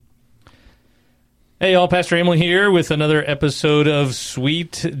Hey, y'all, Pastor Emil here with another episode of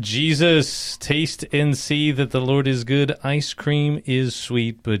Sweet Jesus. Taste and see that the Lord is good. Ice cream is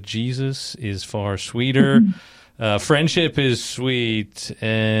sweet, but Jesus is far sweeter. Friendship is sweet,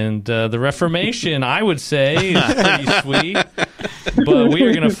 and the Reformation, I would say, is pretty sweet. But we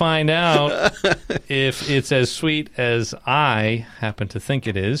are going to find out if it's as sweet as I happen to think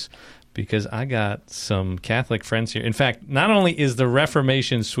it is, because I got some Catholic friends here. In fact, not only is the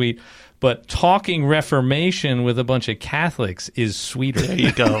Reformation sweet, but talking Reformation with a bunch of Catholics is sweeter. There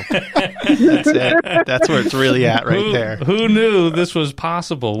you go. That's it. That's where it's really at right there. Who knew this was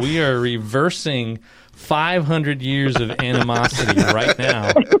possible? We are reversing 500 years of animosity right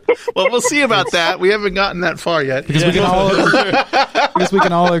now. Well, we'll see about that. We haven't gotten that far yet. Because we can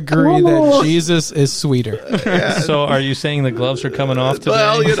all agree that Jesus is sweeter. Yeah. So are you saying the gloves are coming off today?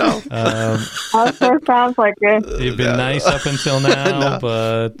 Well, you know. That sure sounds like it. You've been nice up until now,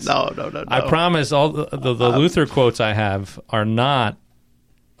 but No. I promise all the Luther quotes I have are not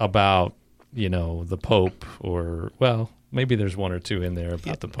about, the Pope or, well, maybe there's one or two in there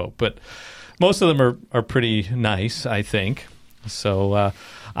about the Pope, but most of them are pretty nice, I think. So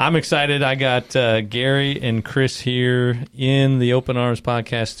I'm excited. I got Gary and Chris here in the Open Arms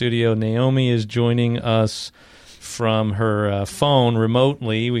Podcast studio. Naomi is joining us from her phone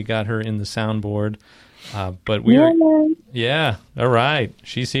remotely. We got her in the soundboard. But yeah, all right.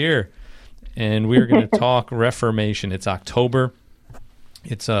 She's here. And we're going to talk Reformation. It's October.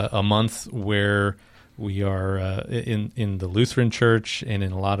 It's a month where we are in the Lutheran Church and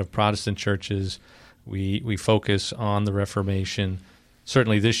in a lot of Protestant churches. We focus on the Reformation.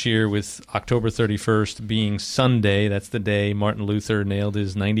 Certainly this year with October 31st being Sunday, that's the day Martin Luther nailed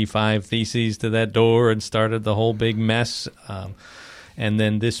his 95 Theses to that door and started the whole big mess. And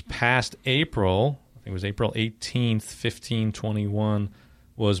then this past April, I think it was April 18th, 1521,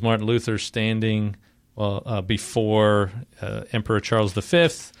 was Martin Luther standing before Emperor Charles V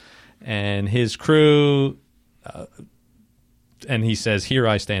and his crew, and he says, "Here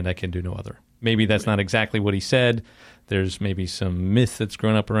I stand, I can do no other." Maybe that's not exactly what he said. There's maybe some myth that's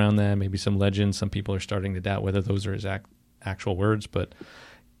grown up around that, maybe some legend. Some people are starting to doubt whether those are his actual words, but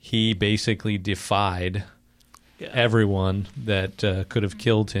he basically defied everyone that could have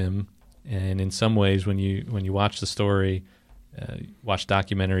killed him. And in some ways, when you watch the story, watch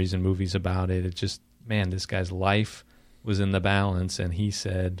documentaries and movies about it, it just, man, this guy's life was in the balance, and he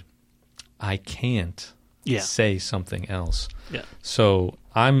said, I can't say something else. Yeah. So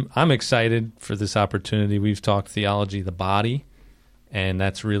I'm excited for this opportunity. We've talked theology of the body, and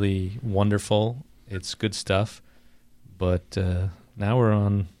that's really wonderful. It's good stuff. But now we're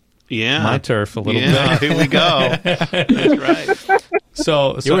on my turf a little bit. Here we go. That's right.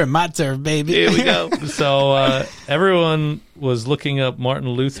 So you're in my turf, baby. Here we go. So everyone was looking up Martin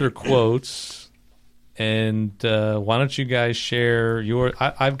Luther quotes, and why don't you guys share your?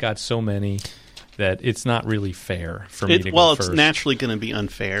 I've got so many that it's not really fair for me to go first. It's naturally going to be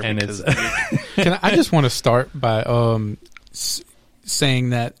unfair. And because I just want to start by saying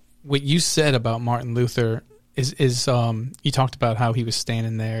that what you said about Martin Luther is you talked about how he was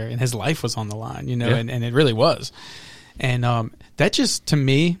standing there and his life was on the line, and it really was. And that just, to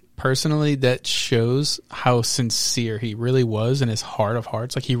me personally, that shows how sincere he really was in his heart of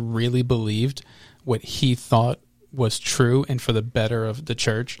hearts. Like, he really believed what he thought was true and for the better of the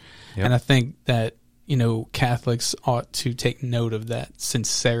church. Yep. And I think that, Catholics ought to take note of that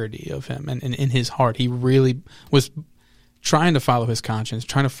sincerity of him. And in his heart, he really was trying to follow his conscience,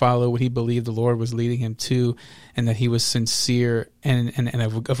 trying to follow what he believed the Lord was leading him to, and that he was sincere and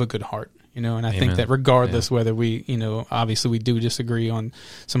of a good heart. And I Amen. think that regardless whether we, obviously we do disagree on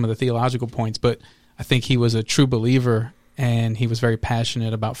some of the theological points, but I think he was a true believer, and he was very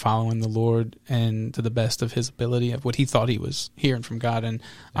passionate about following the Lord and to the best of his ability of what he thought he was hearing from God. And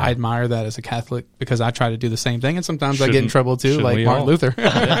I admire that as a Catholic, because I try to do the same thing, and sometimes I get in trouble too, like Martin Luther.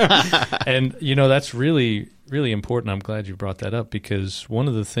 And, that's really, really important. I'm glad you brought that up, because one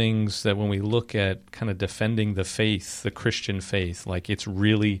of the things that when we look at kind of defending the faith, the Christian faith, like it's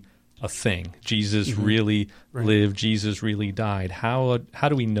really a thing. Jesus really lived. Jesus really died. How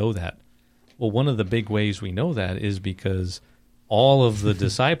do we know that? Well, one of the big ways we know that is because all of the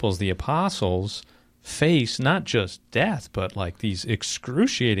disciples, the apostles, face not just death, but like these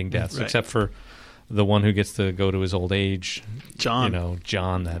excruciating deaths, except for the one who gets to go to his old age, John.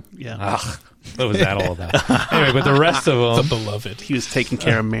 John. What was that all about? Anyway, but the rest of them, the beloved, he was taking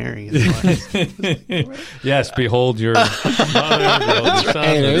care of Mary. Yes, behold your mother, behold your son.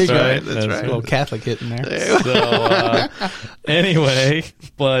 Hey, there you go. Right. That's right. A little Catholic hit in there. So anyway,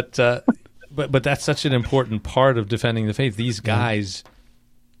 but that's such an important part of defending the faith. These guys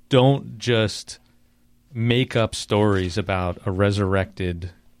don't just make up stories about a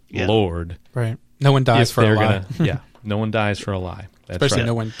resurrected Lord. Right. No one dies for a lie. No one dies for a lie. That's Especially right.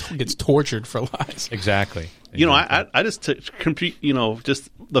 no one gets tortured for lies. Exactly. You know, I just compete. You know, just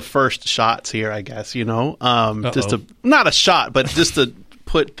the first shots here, I guess. You know, just not a shot, but just to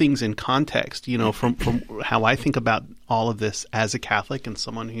put things in context. You know, from how I think about all of this as a Catholic and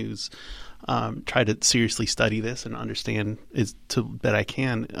someone who's tried to seriously study this and understand that I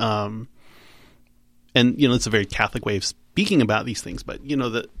can. And you know, it's a very Catholic way of speaking about these things. But you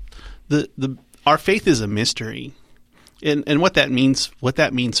know, our faith is a mystery, and what that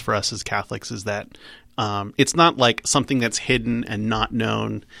means for us as Catholics is that. It's not like something that's hidden and not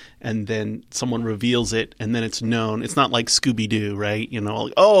known, and then someone reveals it, and then it's known. It's not like Scooby-Doo, right? You know,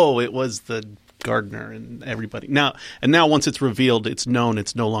 like, oh, it was the gardener and everybody. Now once it's revealed, it's known.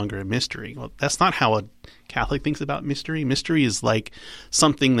 It's no longer a mystery. Well, that's not how a Catholic thinks about mystery. Mystery is like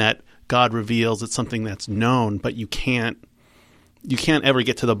something that God reveals. It's something that's known, but you can't ever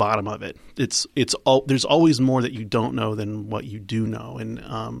get to the bottom of it. There's always more that you don't know than what you do know,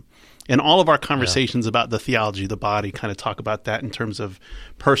 and all of our conversations about the theology of the body kind of talk about that in terms of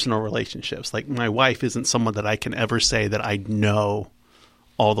personal relationships. Like my wife isn't someone that I can ever say that I know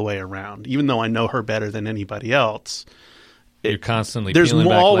all the way around, even though I know her better than anybody else. You're constantly there's peeling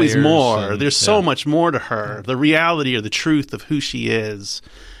back always layers more. and, There's so much more to her. The reality or the truth of who she is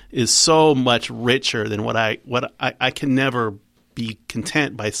so much richer than what I can never be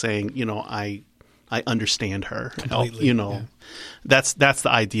content by saying, you know, I understand her. Completely, you know, that's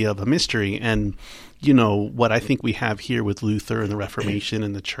the idea of a mystery. And, you know, what I think we have here with Luther and the Reformation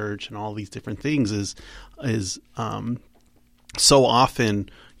and the Church and all these different things is so often,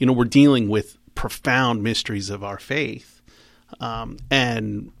 you know, we're dealing with profound mysteries of our faith.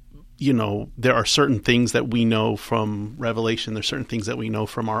 And, you know, there are certain things that we know from Revelation. There's certain things that we know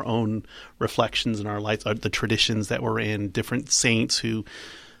from our own reflections in our lives, the traditions that we're in, different saints who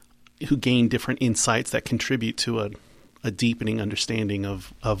gain different insights that contribute to a deepening understanding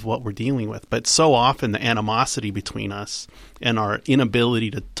of what we're dealing with. But so often the animosity between us and our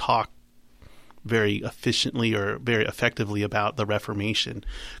inability to talk very efficiently or very effectively about the Reformation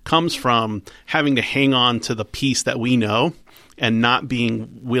comes from having to hang on to the piece that we know and not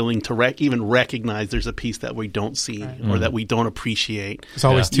being willing to even recognize there's a piece that we don't see or that we don't appreciate. There's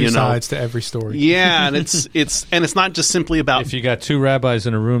always two sides to every story. Yeah, and it's not just simply about. If you got two rabbis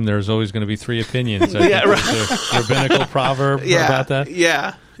in a room, there's always going to be three opinions. Yeah, right. There's a rabbinical proverb about that.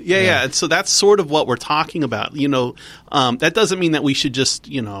 Yeah. And so that's sort of what we're talking about. You know, that doesn't mean that we should just,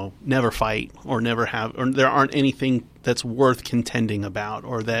 you know, never fight or never have, or there aren't anything that's worth contending about,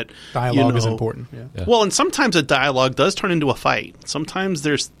 or that dialogue is important. Yeah. Well, and sometimes a dialogue does turn into a fight. Sometimes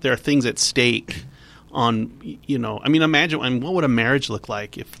there are things at stake. On, you know, I mean, imagine what would a marriage look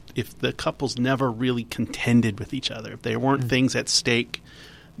like if the couples never really contended with each other, if there weren't things at stake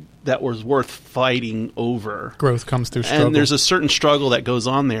that was worth fighting over. Growth comes through struggle. And there's a certain struggle that goes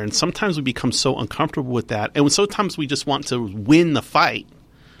on there. And sometimes we become so uncomfortable with that. And sometimes we just want to win the fight.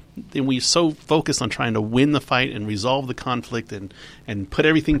 And we so focus on trying to win the fight and resolve the conflict and put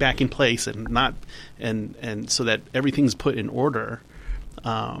everything back in place and so that everything's put in order,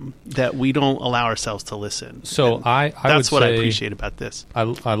 that we don't allow ourselves to listen. So and that's what I appreciate about this. I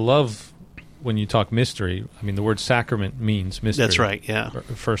love when you talk mystery. I mean, the word sacrament means mystery. That's right, yeah.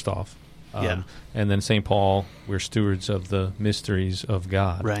 First off. Yeah. And then St. Paul, we're stewards of the mysteries of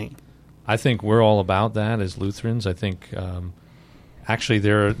God. Right. I think we're all about that as Lutherans. I think actually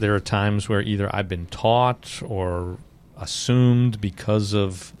there are times where either I've been taught or assumed because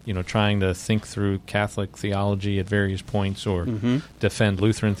of, you know, trying to think through Catholic theology at various points or defend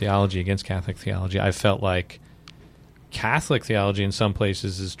Lutheran theology against Catholic theology. I felt like Catholic theology in some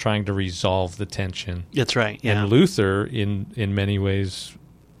places is trying to resolve the tension. That's right. Yeah. And Luther, in many ways,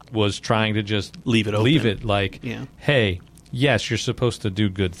 was trying to just leave it open. Leave it like, hey, yes, you're supposed to do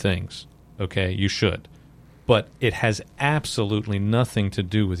good things. Okay, you should. But it has absolutely nothing to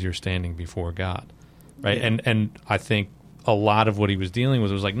do with your standing before God. Right? Yeah. And I think a lot of what he was dealing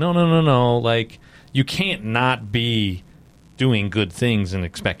with was like, no. Like, you can't not be doing good things and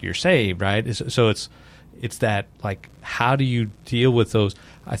expect you're saved, right? So it's that, like, how do you deal with those?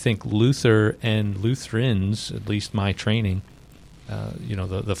 I think Luther and Lutherans, at least my training, you know,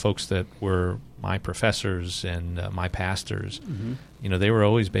 the folks that were my professors and my pastors, you know, they were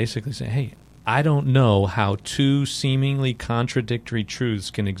always basically saying, hey, I don't know how two seemingly contradictory truths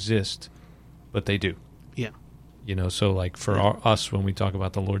can exist, but they do. Yeah. You know, so like for us, when we talk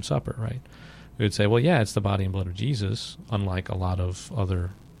about the Lord's Supper, right, we would say, well, yeah, it's the body and blood of Jesus, unlike a lot of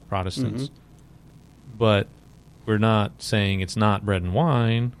other Protestants. But we're not saying it's not bread and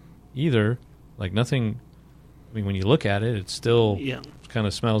wine either. Like nothing. I mean, when you look at it, it still kind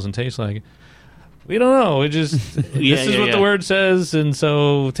of smells and tastes like. We don't know. It just this is what the word says, and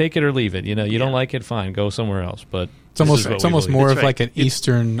so take it or leave it. You know, you don't like it, fine, go somewhere else. But it's almost more of like an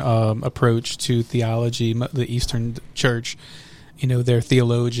Eastern approach to theology. The Eastern Church, you know, their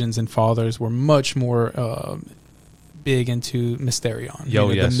theologians and fathers were much more big into mysterion,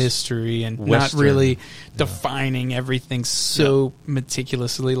 the mystery, and Western, not really defining everything so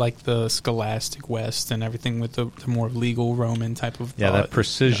meticulously like the scholastic West and everything with the more legal Roman type of thought. That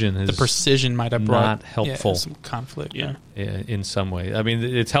precision is the precision might have brought not helpful some conflict in some way. I mean,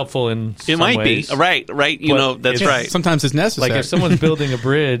 it's helpful in it some might ways, be right. You know, that's right. Sometimes it's necessary. Like if someone's building a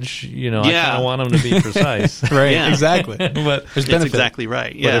bridge, you know, I kind of want them to be precise. Right, exactly. But that's exactly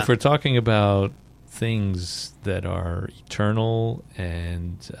right. But if we're talking about things that are eternal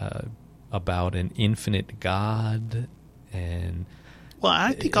and about an infinite God, and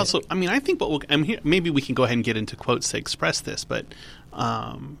I think also. I mean, I think I'm here. Maybe we can go ahead and get into quotes to express this, but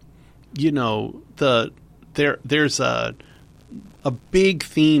you know, there's a big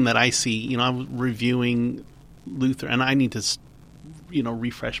theme that I see. You know, I'm reviewing Luther, and I need to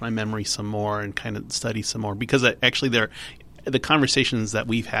refresh my memory some more and kind of study some more, because actually the conversations that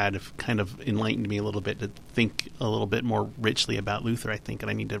we've had have kind of enlightened me a little bit to think a little bit more richly about Luther, I think, and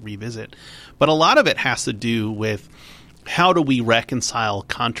I need to revisit. But a lot of it has to do with how do we reconcile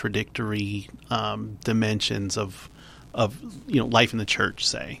contradictory dimensions of life in the church,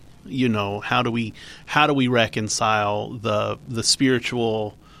 say. You know, how do we reconcile the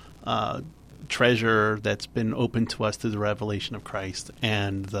spiritual treasure that's been opened to us through the revelation of Christ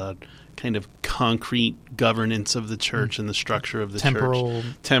and the kind of concrete governance of the church and the structure of the temporal,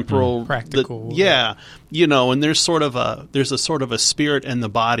 practical, and there's a sort of a spirit and the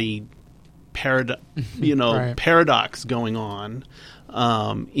body paradox going on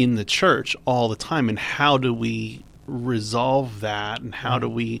in the church all the time, and how do we resolve that, and how do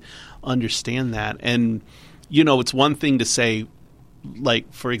we understand that? And it's one thing to say,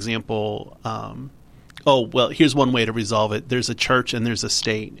 like, for example, here's one way to resolve it. There's a church and there's a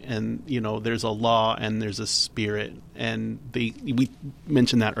state, and there's a law and there's a spirit, and we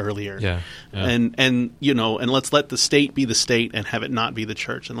mentioned that earlier. And let's let the state be the state and have it not be the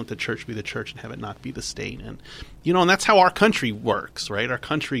church, and let the church be the church and have it not be the state. And and that's how our country works, right? Our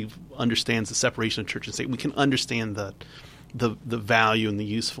country understands the separation of church and state. We can understand the value and the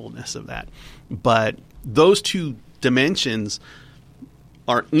usefulness of that, but those two dimensions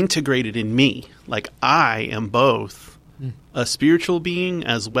are integrated in me. Like, I am both a spiritual being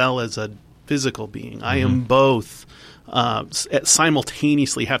as well as a physical being. I am both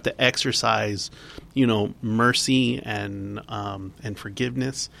simultaneously have to exercise, mercy and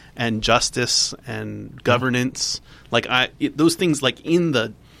forgiveness and justice and governance. Like those things, like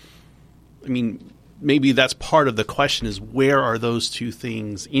maybe that's part of the question, is where are those two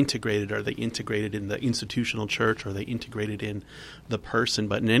things integrated? Are they integrated in the institutional church? Are they integrated in the person?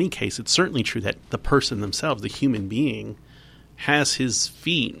 But in any case, it's certainly true that the person themselves, the human being, has his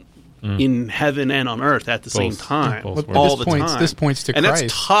feet in heaven and on earth at the same time, all the time. This points to and Christ.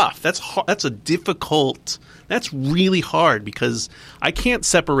 That's tough. That's a difficult. That's really hard, because I can't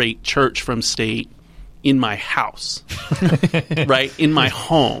separate church from state in my house, right? In my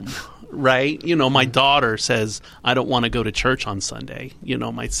home. Right? My daughter says, I don't want to go to church on Sunday,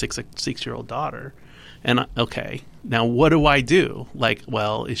 my six-year-old daughter. And okay, now what do I do? Like,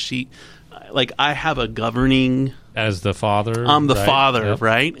 well, is she, like, I have a governing. As the father. I'm the father,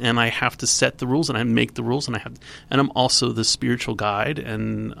 right? And I have to set the rules, and I make the rules, and and I'm also the spiritual guide,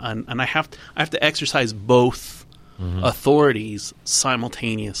 and I have to exercise both authorities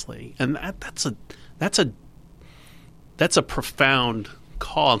simultaneously. And that's a profound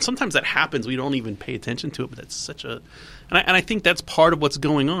call, and sometimes that happens. We don't even pay attention to it, but that's such a, and I think that's part of what's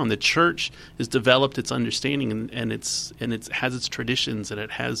going on. The church has developed its understanding, and it has its traditions, and it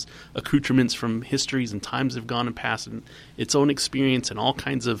has accoutrements from histories and times that have gone and passed, and its own experience, and all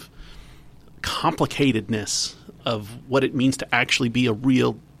kinds of complicatedness of what it means to actually be a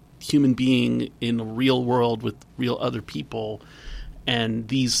real human being in a real world with real other people. And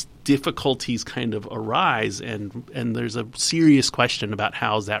these difficulties kind of arise, and there's a serious question about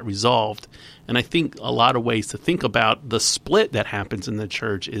how is that resolved. And I think a lot of ways to think about the split that happens in the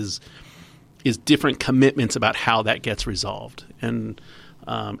church is different commitments about how that gets resolved. And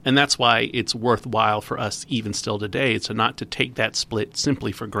that's why it's worthwhile for us, even still today, to not to take that split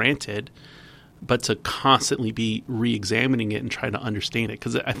simply for granted, but to constantly be re-examining it and trying to understand it.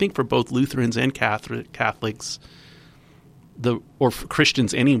 Because I think for both Lutherans and Catholics, or for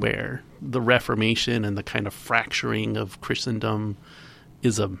Christians anywhere, the Reformation and the kind of fracturing of Christendom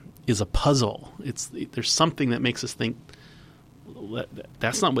is a puzzle. There's something that makes us think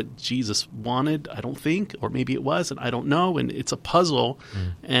that's not what Jesus wanted, I don't think, or maybe it was, and I don't know, and it's a puzzle,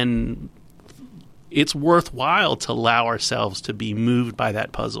 and it's worthwhile to allow ourselves to be moved by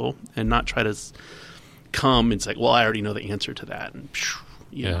that puzzle and not try to come and say, well, I already know the answer to that, and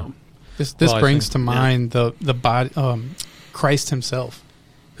you know. This brings to mind the body, Christ himself,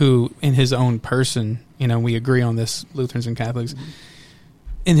 who in his own person, we agree on this, Lutherans and Catholics,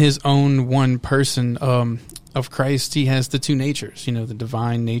 in his own one person of Christ, he has the two natures, the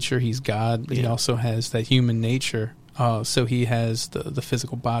divine nature, he's God, but he also has that human nature. So he has the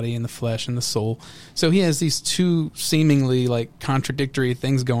physical body and the flesh and the soul. So he has these two seemingly like contradictory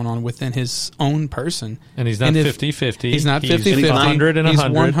things going on within his own person. And he's not 50-50. He's not 50-50. He's 100 and 100. He's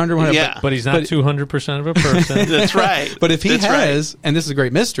 100. Yeah. But he's not 200% of a person. That's right. But if he has, and this is a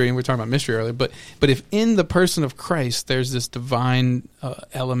great mystery, and we were talking about mystery earlier, but if in the person of Christ there's this divine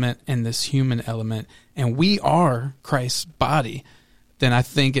element and this human element, and we are Christ's body, then I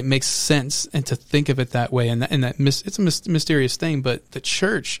think it makes sense and to think of it that way. And it's a mysterious thing, but the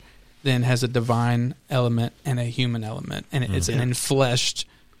church then has a divine element and a human element, and it's an enfleshed.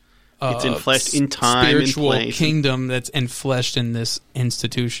 It's enfleshed in time, spiritual and place. Kingdom that's enfleshed in this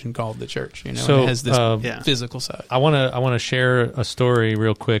institution called the church. So, and it has this physical side. I want to share a story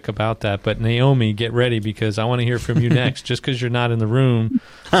real quick about that. But Naomi, get ready because I want to hear from you next. Just because you're not in the room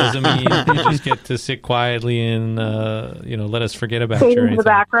doesn't mean you just get to sit quietly and let us forget about you. In the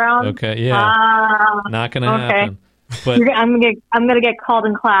background. Okay, yeah, not going to happen. But I'm gonna get called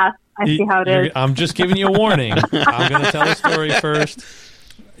in class. I see how it is. I'm just giving you a warning. I'm going to tell a story first.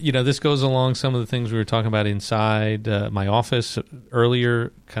 This goes along some of the things we were talking about inside my office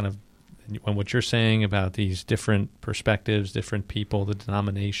earlier, kind of on what you're saying about these different perspectives, different people, the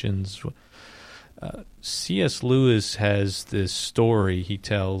denominations. C.S. Lewis has this story he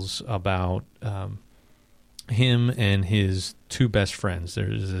tells about him and his two best friends.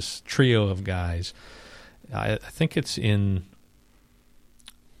 There's this trio of guys. I think it's in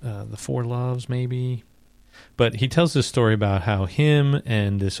The Four Loves, maybe. But he tells this story about how him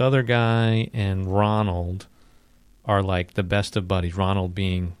and this other guy and Ronald are like the best of buddies. Ronald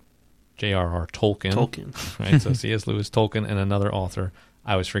being J.R.R. Tolkien. Right? So C.S. Lewis, Tolkien, and another author.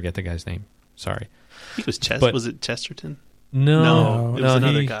 I always forget the guy's name. Sorry. I think it was was it Chesterton? No, it was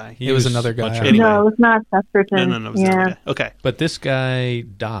another guy. It was another guy. Anyway. No, it's not Chesterton. No, it was another guy. Okay. But this guy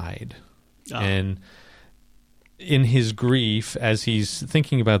died. Oh. And in his grief, as he's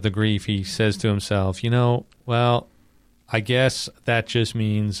thinking about the grief, he says to himself, well, I guess that just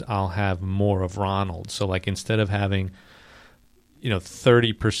means I'll have more of Ronald. So, like, instead of having,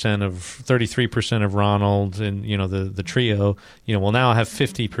 33% of Ronald and, the trio, well, now I'll have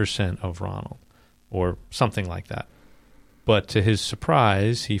 50% of Ronald or something like that. But to his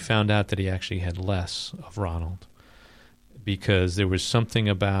surprise, he found out that he actually had less of Ronald because there was something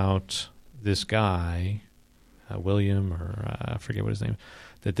about this guy, William, or I forget what his name is,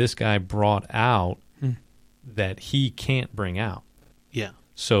 that this guy brought out that he can't bring out. Yeah.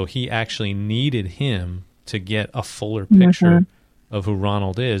 So he actually needed him to get a fuller picture of who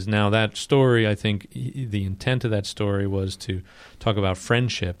Ronald is. Now, that story, I think the intent of that story was to talk about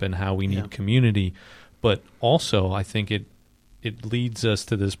friendship and how we need community. But also, I think it leads us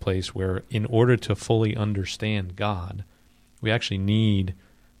to this place where in order to fully understand God, we actually need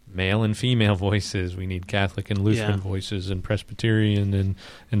male and female voices. We need Catholic and Lutheran voices and Presbyterian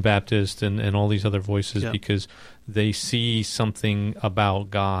and Baptist and all these other voices because they see something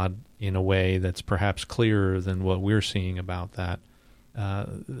about God in a way that's perhaps clearer than what we're seeing about that.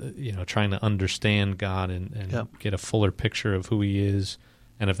 Trying to understand God and get a fuller picture of who he is.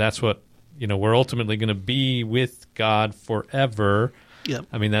 And if that's what, we're ultimately going to be with God forever,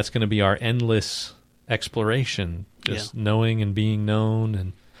 I mean, that's going to be our endless exploration, just knowing and being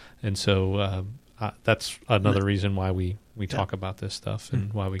known. And so that's another reason why we talk about this stuff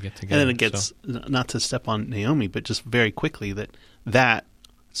and why we get together. And then it gets, not to step on Naomi, but just very quickly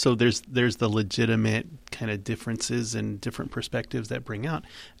so there's the legitimate kind of differences and different perspectives that bring out.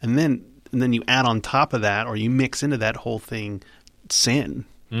 And then you add on top of that, or you mix into that whole thing, sin.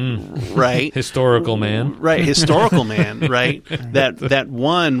 Right? Historical man. Right, historical man, right? That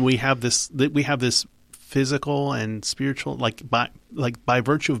one, we have this physical and spiritual, by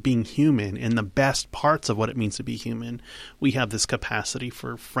virtue of being human and the best parts of what it means to be human, we have this capacity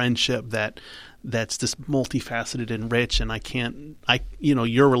for friendship that's just multifaceted and rich. And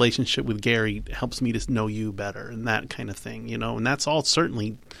your relationship with Gary helps me to know you better and that kind of thing, and that's all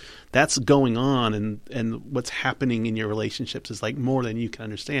certainly that's going on, and what's happening in your relationships is like more than you can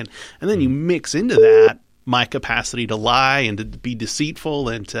understand. And then you mix into that my capacity to lie and to be deceitful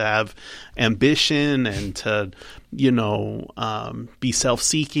and to have ambition and to, be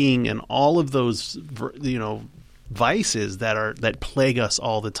self-seeking and all of those, vices that plague us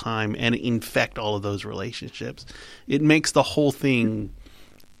all the time and infect all of those relationships. It makes the whole thing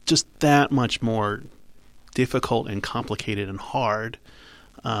just that much more difficult and complicated and hard.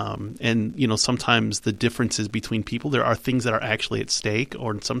 And sometimes the differences between people, there are things that are actually at stake,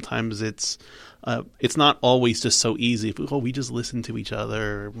 or sometimes it's not always just so easy. If we just listen to each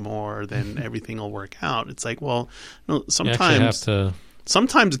other more, then everything will work out. It's like, well, no,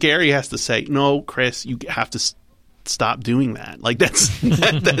 sometimes Gary has to say, no, Chris, you have to stop doing that. Like that's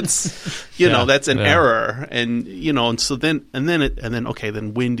that's an error. And and so then okay,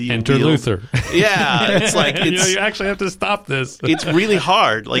 then when do you enter Luther? Yeah, it's like you actually have to stop this. It's really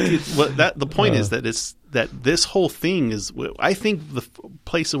hard. Like the point is that this whole thing is. I think the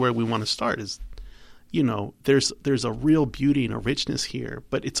place where we want to start is, there's a real beauty and a richness here,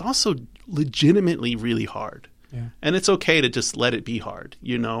 but it's also legitimately really hard. Yeah. And it's okay to just let it be hard,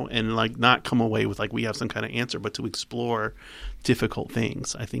 and like not come away with like we have some kind of answer, but to explore difficult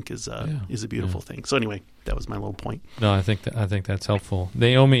things, I think is a beautiful thing. So anyway, that was my little point. No, I think that's helpful.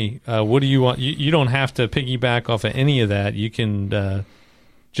 Naomi, what do you want? You don't have to piggyback off of any of that. You can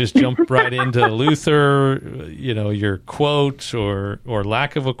just jump right into Luther, your quote or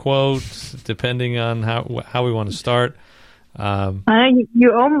lack of a quote, depending on how we want to start.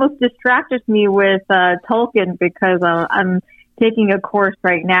 You almost distracted me with Tolkien, because I'm taking a course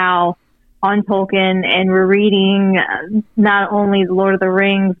right now on Tolkien, and we're reading not only The Lord of the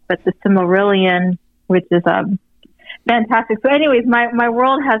Rings, but the Silmarillion, which is fantastic. So anyways, my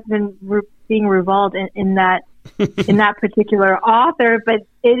world has been being revolved in that in that particular author, but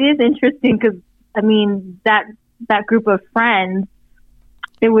it is interesting because, that group of friends,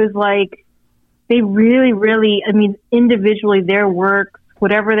 it was like, they really, really, individually, their works,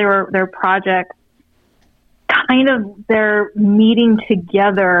 whatever their projects, kind of their meeting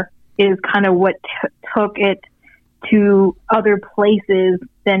together is kind of what took it to other places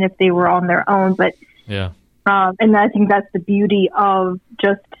than if they were on their own. But yeah, and I think that's the beauty of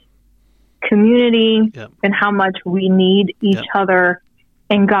just community and how much we need each other.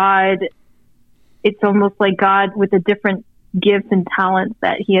 And God, it's almost like God with the different gifts and talents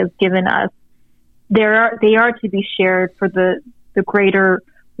that He has given us. They are to be shared for the greater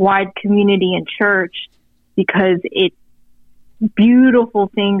wide community and church, because beautiful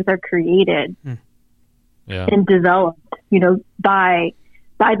things are created and developed, by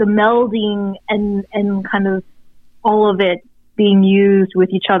the melding and kind of all of it being used with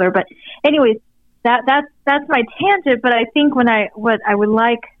each other. But anyways, that's my tangent. But I think what I would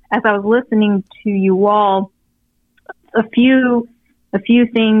like, as I was listening to you all, a few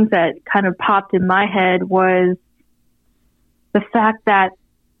things that kind of popped in my head was the fact that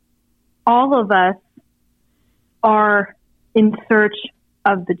all of us are in search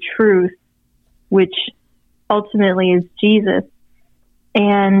of the truth, which ultimately is Jesus.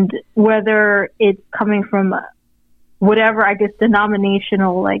 And whether it's coming from whatever,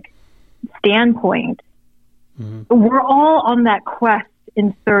 denominational standpoint, we're all on that quest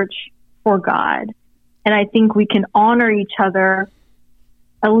in search for God. And I think we can honor each other,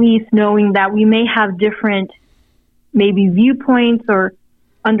 at least knowing that we may have different maybe viewpoints or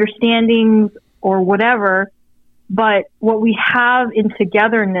understandings or whatever, but what we have in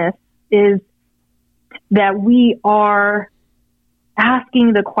togetherness is that we are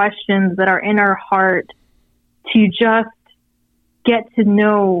asking the questions that are in our heart to just get to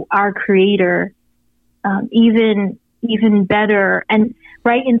know our Creator even better. And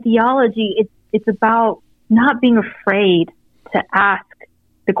right, in theology, it's about not being afraid to ask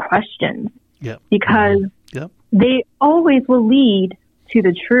the questions, because they always will lead to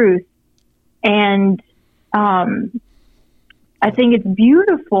the truth. And I think it's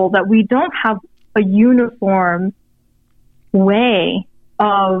beautiful that we don't have a uniform way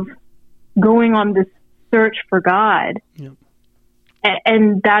of going on this search for God.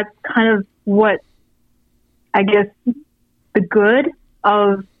 And that's kind of what, I guess, the good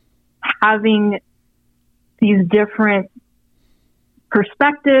of having these different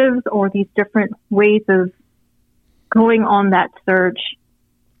perspectives or these different ways of going on that search.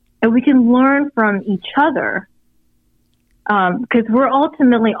 And we can learn from each other, because we're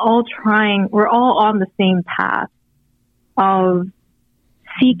ultimately we're all on the same path of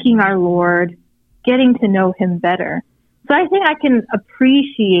seeking our Lord, getting to know Him better. So I think I can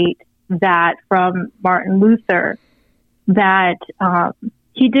appreciate that from Martin Luther, that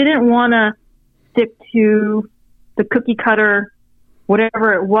he didn't want to stick to the cookie cutter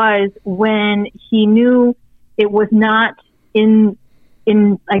whatever it was, when he knew it was not in,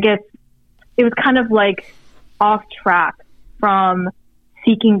 I guess, it was kind of like off track from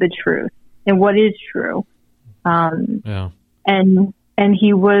seeking the truth and what is true. And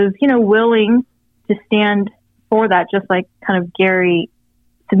he was, willing to stand for that, just like kind of Gary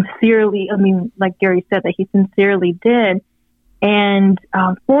sincerely, like Gary said, that he sincerely did. And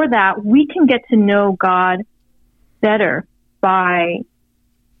for that, we can get to know God better by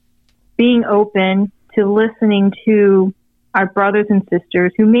being open to listening to our brothers and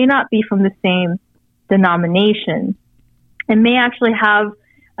sisters who may not be from the same denomination and may actually have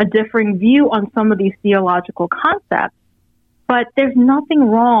a differing view on some of these theological concepts. But there's nothing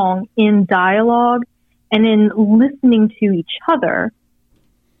wrong in dialogue and in listening to each other,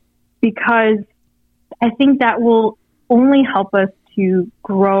 because I think that will only help us to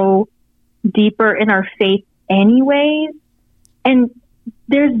grow deeper in our faith anyways. And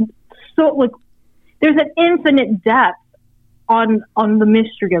there's an infinite depth on the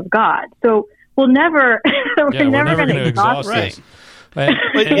mystery of God. So we're never going to exhaust it. Right.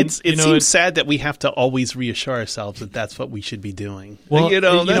 But it seems sad that we have to always reassure ourselves that that's what we should be doing. Well,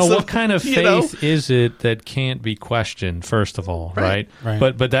 what kind of faith is it that can't be questioned, first of all, right?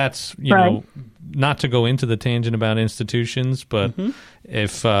 But that's, not to go into the tangent about institutions, but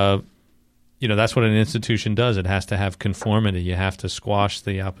if, that's what an institution does. It has to have conformity. You have to squash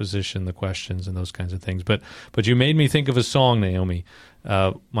the opposition, the questions, and those kinds of things. But you made me think of a song, Naomi.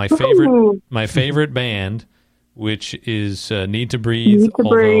 My favorite band, which is Need to Breathe,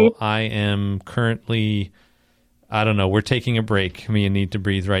 I am currently, I don't know, we're taking a break, me and Need to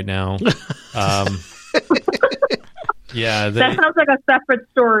Breathe right now. That sounds like a separate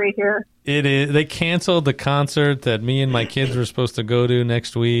story here. It is. They canceled the concert that me and my kids were supposed to go to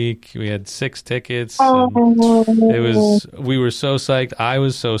next week. We had 6 tickets. We were so psyched. I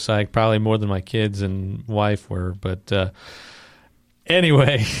was so psyched, probably more than my kids and wife were. But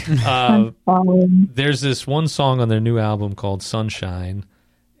anyway, there's this one song on their new album called Sunshine,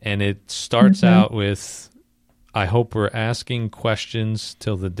 and it starts out with, I hope we're asking questions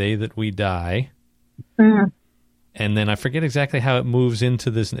till the day that we die. And then I forget exactly how it moves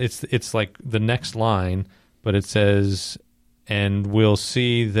into this. It's like the next line, but it says, and we'll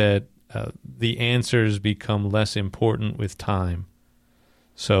see that the answers become less important with time.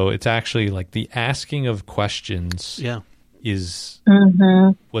 So it's actually like the asking of questions is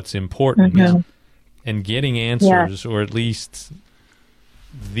what's important. And getting answers, or at least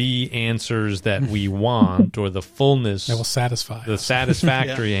the answers that we want, or the fullness. That will satisfy. The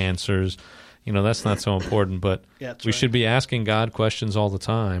satisfactory answers. That's not so important, but we should be asking God questions all the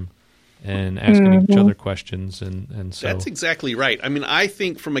time and asking each other questions. And so that's exactly right. I mean, I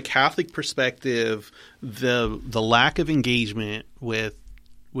think from a Catholic perspective, the lack of engagement with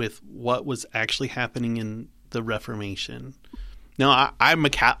what was actually happening in the Reformation. Now, I'm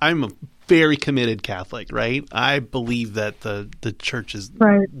a very committed Catholic, right? I believe that the church is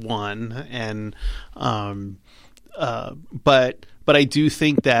one, and but I do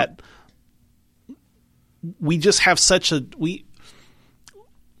think that we just have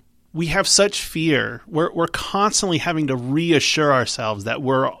we have such fear. We're constantly having to reassure ourselves that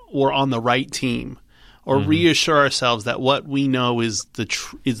we're on the right team, or reassure ourselves that what we know is the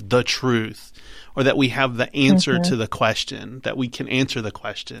truth, or that we have the answer to the question, that we can answer the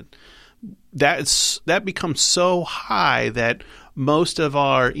question. That becomes so high that most of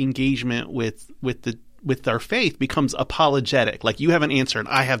our engagement with our faith becomes apologetic. Like, you have an answer and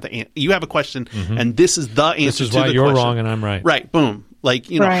I have you have a question, and this is the answer to the question. This is why you're wrong and I'm right. Right. Boom.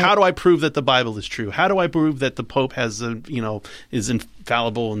 Like, how do I prove that the Bible is true? How do I prove that the Pope has is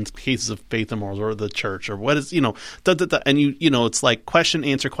infallible in cases of faith and morals, or the church, or what is, and it's like question,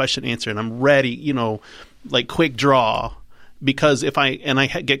 answer, and I'm ready, like quick draw. Because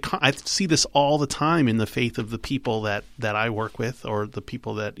I see this all the time in the faith of the people that I work with, or the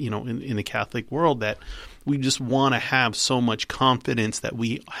people that, in the Catholic world, that we just want to have so much confidence that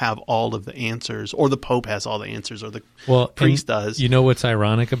we have all of the answers, or the Pope has all the answers, or the priest does. You know what's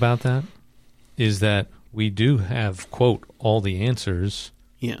ironic about that is that we do have, quote, all the answers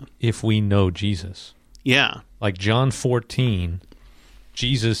if we know Jesus. Yeah. Like John 14,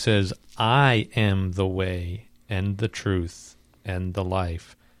 Jesus says, I am the way and the truth and the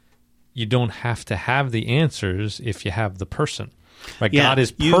life. You don't have to have the answers if you have the person. Right? God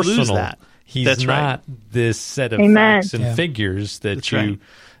is personal. You lose that. He's not this set of facts and figures that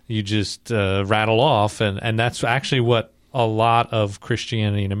you just rattle off, and that's actually what a lot of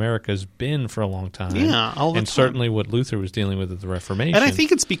Christianity in America has been for a long time. Yeah, all the and time. Certainly what Luther was dealing with at the Reformation. And I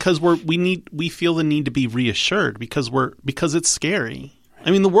think it's because we feel the need to be reassured because it's scary. I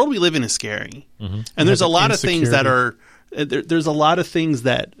mean, the world we live in is scary, and there's a lot of things that are there's a lot of things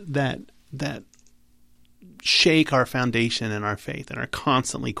that shake our foundation and our faith and are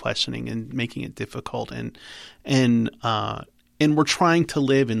constantly questioning and making it difficult, and we're trying to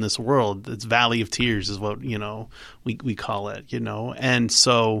live in this world. This valley of tears is what we call it, and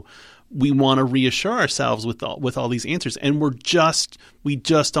so we want to reassure ourselves with all these answers, and we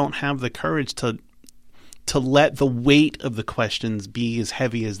just don't have the courage to let the weight of the questions be as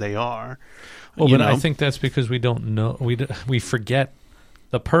heavy as they are. Well, but I think that's because we don't know. We forget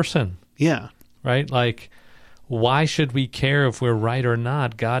the person. Yeah. Right? Like, why should we care if we're right or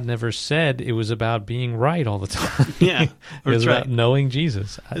not? God never said it was about being right all the time. Yeah. It was about knowing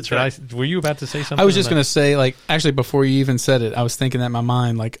Jesus. That's right. Were you about to say something? I was just going to say, like, actually, before you even said it, I was thinking that in my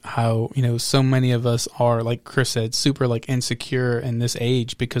mind, like, how, so many of us are, like Chris said, super, like, insecure in this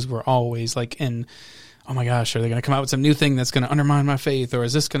age because we're always, like, oh my gosh, are they going to come out with some new thing that's going to undermine my faith? Or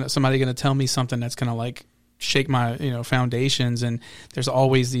is somebody going to tell me something that's going to, like, shake my foundations? And there's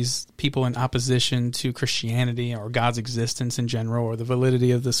always these people in opposition to Christianity or God's existence in general or the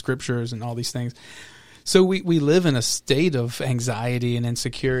validity of the scriptures and all these things. So we live in a state of anxiety and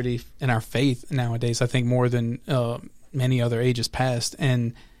insecurity in our faith nowadays, I think, more than many other ages past.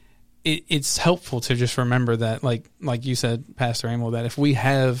 And it's helpful to just remember that, like you said, Pastor Emil, that if we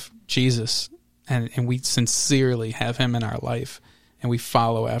have Jesus and we sincerely have him in our life, and we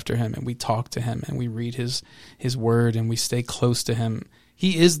follow after him, and we talk to him, and we read his word, and we stay close to him,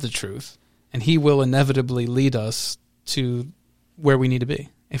 he is the truth, and he will inevitably lead us to where we need to be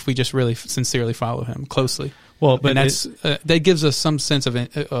if we just really sincerely follow him closely. Well, but that gives us some sense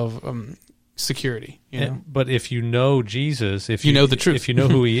of security. But if you know Jesus, if you know the truth, if you know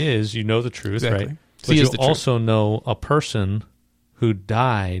who he is, you know the truth, exactly. Right? So but you also know a person who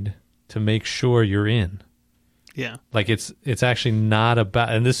died to make sure you're in. Yeah. Like it's actually not about,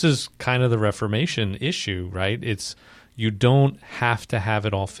 and this is kind of the Reformation issue, right? It's, you don't have to have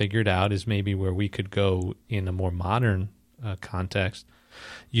it all figured out, is maybe where we could go in a more modern context.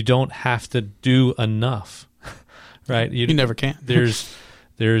 You don't have to do enough, right? You never can. There's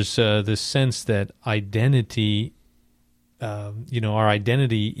this sense that identity, our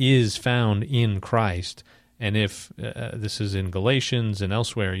identity is found in Christ. And if this is in Galatians and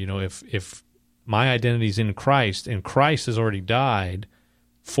elsewhere, if my identity is in Christ and Christ has already died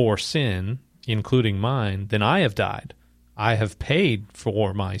for sin, including mine, then I have died. I have paid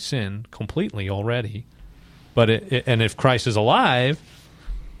for my sin completely already. But and if Christ is alive,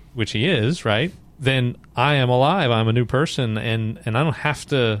 which he is, right, then I am alive. I'm a new person, and I don't have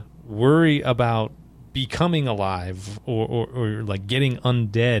to worry about becoming alive or like getting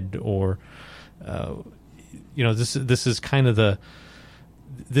undead or this is kind of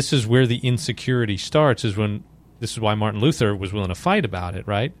this is where the insecurity starts, this is why Martin Luther was willing to fight about it,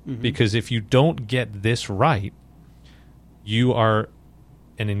 right? Mm-hmm. Because if you don't get this right, you are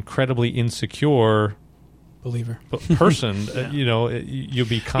an incredibly insecure believer person. Yeah. You'll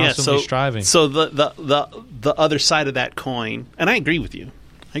be constantly striving. So the other side of that coin, and I agree with you.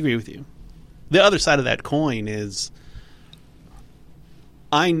 The other side of that coin is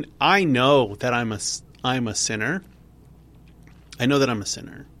I know that I'm a sinner. I know that I'm a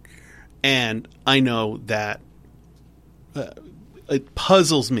sinner, and I know that it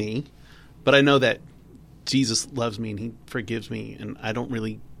puzzles me, but I know that Jesus loves me and he forgives me, and I don't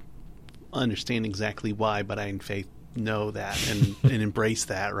really understand exactly why, but I in faith know that and embrace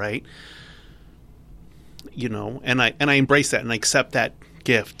that, right? And I embrace that and I accept that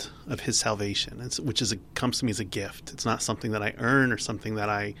gift of his salvation, which comes to me as a gift. It's not something that I earn or something that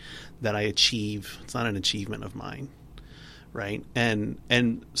I achieve. It's not an achievement of mine. Right.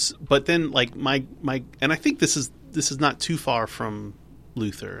 But then like my and I think this is not too far from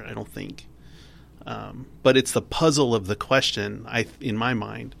Luther, I don't think. But it's the puzzle of the question in my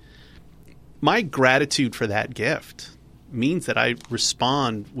mind. My gratitude for that gift means that I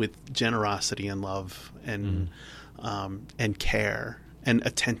respond with generosity and love and care and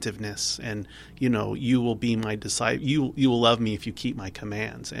attentiveness, and you will be my disciple. You will love me if you keep my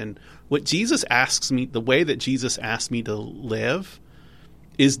commands. And what Jesus asks me, the way that Jesus asks me to live,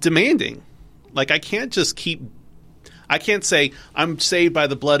 is demanding. Like I can't say I'm saved by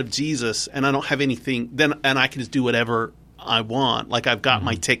the blood of Jesus and I don't have anything. And I can just do whatever I want. Like I've got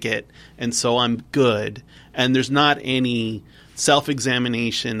my ticket, and so I'm good. And there's not any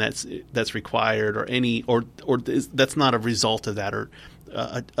self-examination that's required, or that's not a result of that,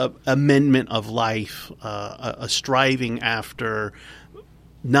 amendment of life, a striving after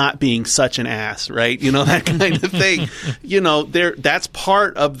not being such an ass, right? That kind of thing. That's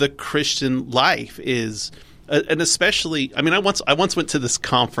part of the Christian life is, and especially, I once went to this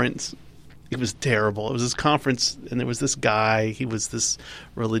conference. It was terrible. It was this conference, and there was this guy. He was this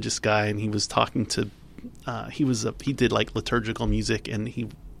religious guy, and he was talking to. He did like liturgical music,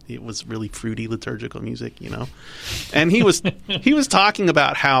 and it was really fruity liturgical music, And he was talking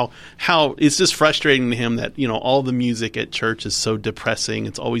about how it's just frustrating to him that all the music at church is so depressing.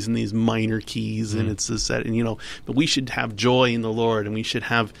 It's always in these minor keys, and it's this that, and but we should have joy in the Lord, and we should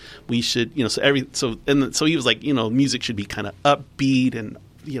so he was like, music should be kind of upbeat and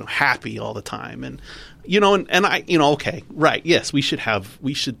happy all the time, and and I okay, right, yes, we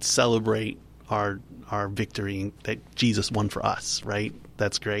should celebrate our victory that Jesus won for us, right?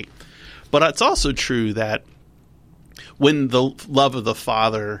 That's great. But it's also true that when the love of the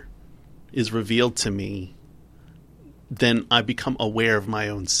Father is revealed to me, then I become aware of my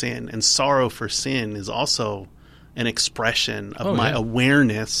own sin, and sorrow for sin is also an expression of my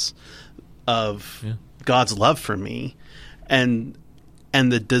awareness of God's love for me, and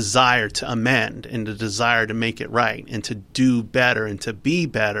the desire to amend, and the desire to make it right, and to do better, and to be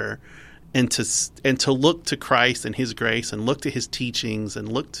better, and to look to Christ and His grace, and look to His teachings,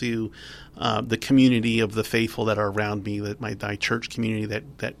 and look to the community of the faithful that are around me, that my church community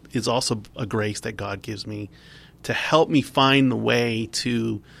that is also a grace that God gives me to help me find the way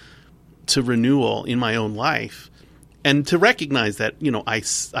to renewal in my own life, and to recognize that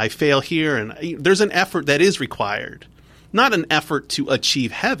I fail here, and there's an effort that is required. Not an effort to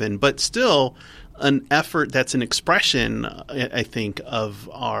achieve heaven, but still an effort that's an expression, I think, of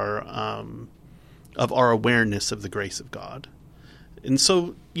our awareness of the grace of God. And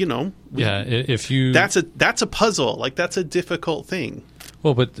so, if you that's a puzzle. Like, that's a difficult thing.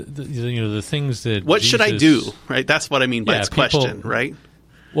 Well, but the things that what should I do? Right, that's what I mean by its question. Right.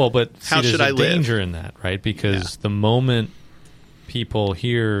 Well, but how should I live? There's a danger in that, right? Because the moment people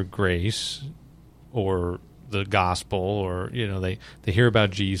hear grace or the gospel, or they hear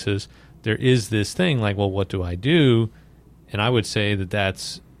about Jesus, there is this thing like, well, what do I do? And I would say that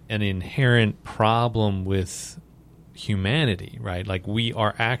that's an inherent problem with humanity, right? Like, we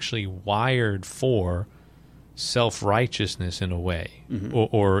are actually wired for self-righteousness in a way,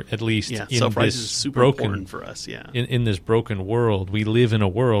 or at least in self-righteousness this is super broken important for us. In this broken world, we live in a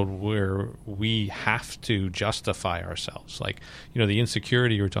world where we have to justify ourselves. Like, the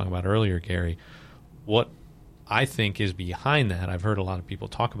insecurity you were talking about earlier, Gary. What I think is behind that, I've heard a lot of people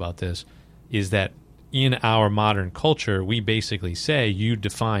talk about this, is that in our modern culture, we basically say, you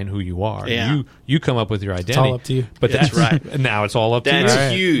define who you are. Yeah. You come up with your identity. It's all up to you. But that's right. Now it's all up to you.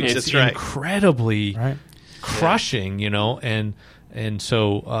 That's huge. It's that's right. Incredibly crushing, and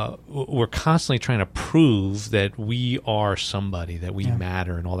so we're constantly trying to prove that we are somebody, that we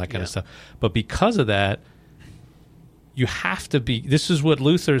matter, and all that kind of stuff. But because of that, you have to be. This is what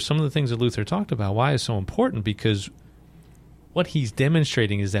some of the things that Luther talked about, why it's so important, because what he's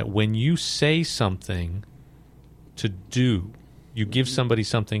demonstrating is that when you say something to do, you give somebody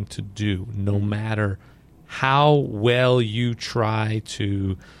something to do, no matter how well you try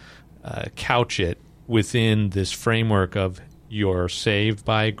to couch it within this framework of you're saved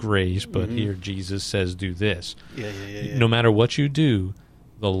by grace, but here Jesus says do this. No matter what you do,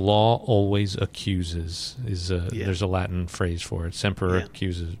 the law always accuses. There's a Latin phrase for it. Semper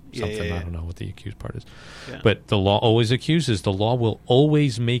accuses something. I don't know what the accused part is. But the law always accuses. The law will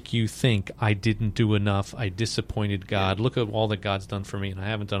always make you think, I didn't do enough. I disappointed God. Look at all that God's done for me, and I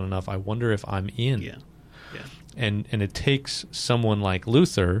haven't done enough. I wonder if I'm in. And it takes someone like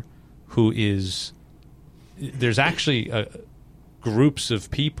Luther, who is... There's actually groups of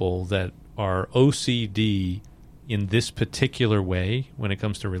people that are OCD in this particular way when it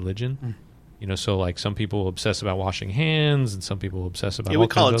comes to religion. So like some people obsess about washing hands, and some people obsess about we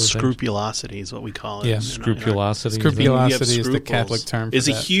call it scrupulosity is what we call it. Yeah, scrupulosity. Scrupulosity is the Catholic term for is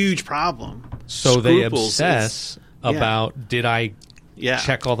a huge problem. So they obsess about, did I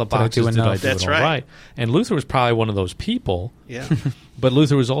check all the boxes? Did I do it all right? And Luther was probably one of those people. But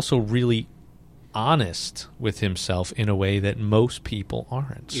Luther was also really honest with himself in a way that most people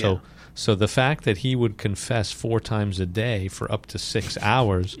aren't. So the fact that he would confess 4 times a day for up to 6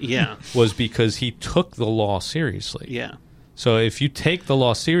 hours was because he took the law seriously. So if you take the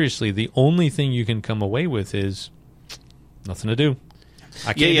law seriously, the only thing you can come away with is nothing to do.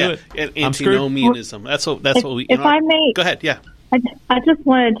 I can't do it. And antinomianism. That's what we... If I may... Go ahead, I just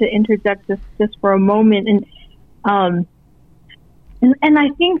wanted to interject just for a moment. And I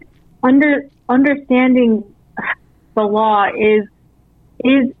think understanding the law is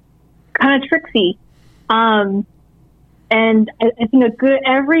is kind of tricksy. And I think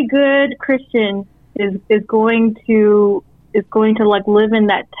every good Christian is going to like live in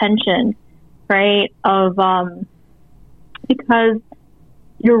that tension, right? Of, because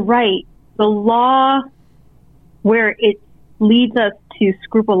you're right. The law, where it leads us to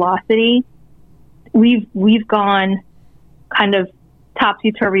scrupulosity, we've gone kind of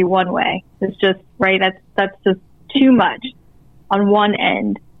topsy-turvy one way. It's just, right, that's just too much on one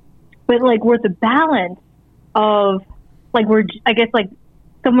end. But like, we're the balance of, like, I guess like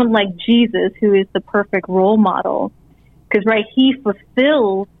someone like Jesus, who is the perfect role model, because, right, he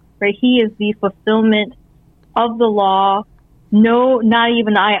fulfills, right, he is the fulfillment of the law. No, not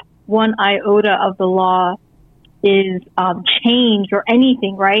even one iota of the law is changed or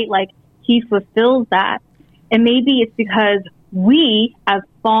anything, right? Like, he fulfills that. And maybe it's because we, as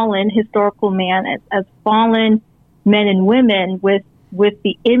fallen historical man, as fallen men and women with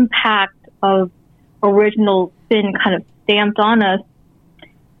the impact of original sin kind of stamped on us,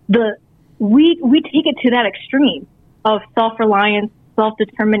 we take it to that extreme of self-reliance,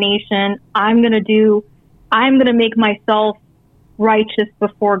 self-determination. I'm going to make myself righteous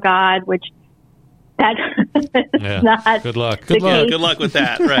before God, which that is not good luck. Good luck with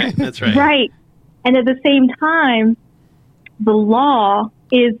that. Right. That's right. Right. And at the same time, the law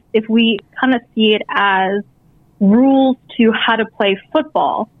is, if we kind of see it as rules to how to play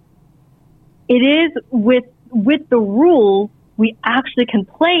football, it is with the rules, we actually can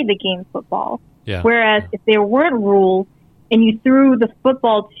play the game football. Yeah. Whereas if there weren't rules and you threw the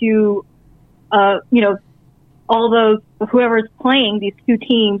football to, all those, whoever's playing, these two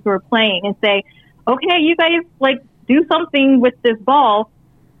teams who are playing, and say, okay, you guys, like, do something with this ball,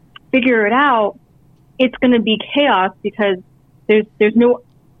 figure it out, it's going to be chaos, because there's no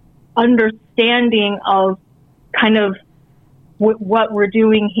understanding of kind of what we're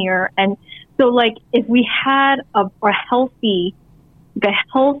doing here. And so, like, if we had a healthy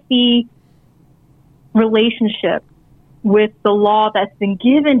relationship with the law that's been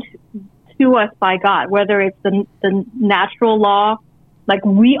given to us by God, whether it's the natural law, like,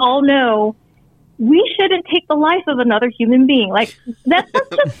 we all know we shouldn't take the life of another human being. Like, that's just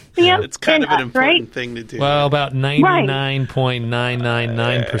it's kind of an important right? thing to do. Well, about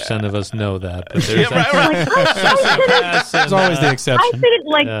 99.999% of us know that. But there's there's always the exception. I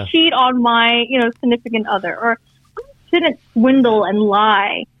shouldn't cheat on my significant other, or I shouldn't swindle and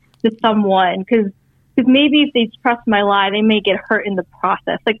lie to someone because maybe if they trust my lie, they may get hurt in the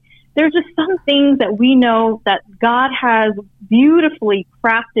process. Like, there's just some things that we know that God has beautifully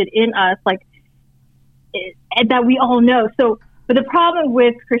crafted in us, like, that we all know. So, but the problem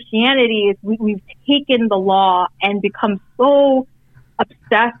with Christianity is we've taken the law and become so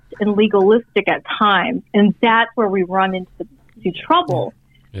obsessed and legalistic at times, and that's where we run into trouble.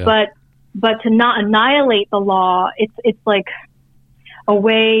 Yeah. But to not annihilate the law, it's like a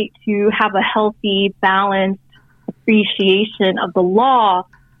way to have a healthy, balanced appreciation of the law.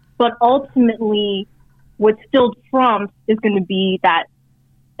 But ultimately, what still trumps is going to be that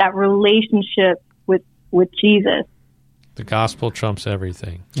relationship with Jesus. The gospel trumps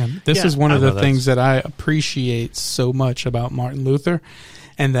everything. Yeah, this is one of the things that I appreciate so much about Martin Luther,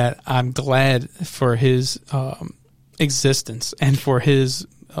 and that I'm glad for his existence and for his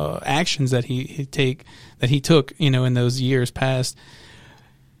actions that he took, in those years past.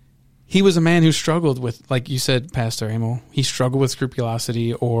 He was a man who struggled with, like you said, Pastor Emil, he struggled with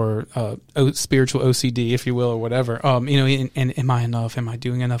scrupulosity or spiritual OCD, if you will, or whatever. And am I enough? Am I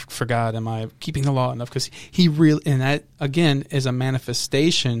doing enough for God? Am I keeping the law enough? Because he really, and that again is a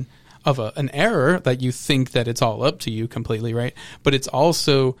manifestation of an error that you think that it's all up to you completely, right? But it's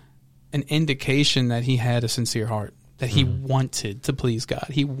also an indication that he had a sincere heart, that he wanted to please God.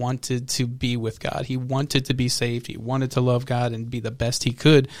 He wanted to be with God. He wanted to be saved. He wanted to love God and be the best he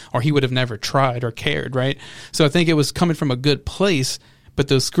could, or he would have never tried or cared, right? So I think it was coming from a good place, but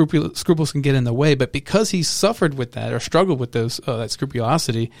those scruples can get in the way. But because he suffered with that or struggled with that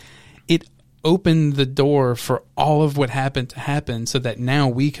scrupulosity, it opened the door for all of what happened to happen, so that now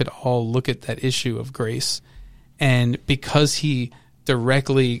we could all look at that issue of grace. And because he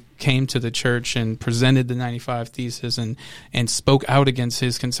directly came to the church and presented the 95 Thesis and spoke out against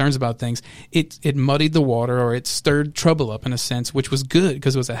his concerns about things, it muddied the water, or it stirred trouble up in a sense, which was good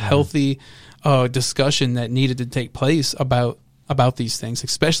because it was a healthy discussion that needed to take place about these things,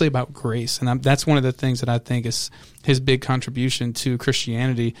 especially about grace. And that's one of the things that I think is his big contribution to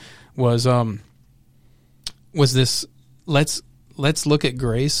Christianity was this, let's look at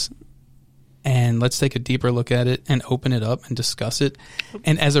grace and let's take a deeper look at it and open it up and discuss it.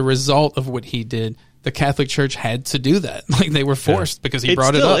 And as a result of what he did, the Catholic Church had to do that. Like they were forced because he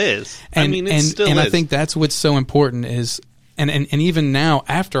brought it It up. still is. And, it still is. I think that's what's so important is, and even now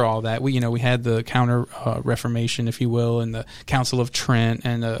after all that, we had the Counter Reformation, if you will, and the Council of Trent,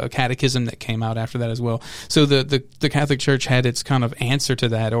 and a catechism that came out after that as well. So the Catholic Church had its kind of answer to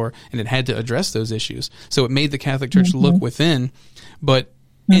that, and it had to address those issues. So it made the Catholic Church look within, but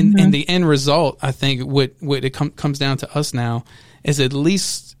in the end result, I think what it comes down to us now is at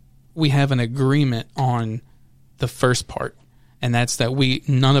least we have an agreement on the first part, and that's that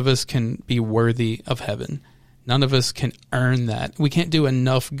none of us can be worthy of heaven. None of us can earn that. We can't do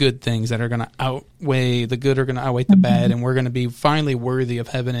enough good things that are going to outweigh the good, are going to outweigh the bad, and we're going to be finally worthy of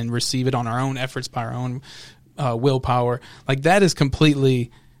heaven and receive it on our own efforts, by our own willpower. Like that is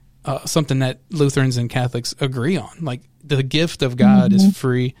completely something that Lutherans and Catholics agree on. Like the gift of God is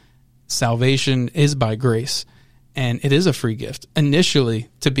free. Salvation is by grace. And it is a free gift. Initially,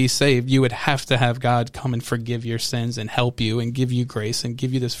 to be saved, you would have to have God come and forgive your sins and help you and give you grace and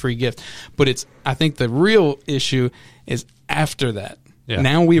give you this free gift. But I think the real issue is after that. Yeah.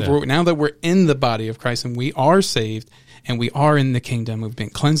 Now that we're in the body of Christ and we are saved and we are in the kingdom, we've been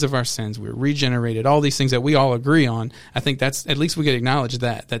cleansed of our sins, we're regenerated, all these things that we all agree on. I think that's, at least we could acknowledge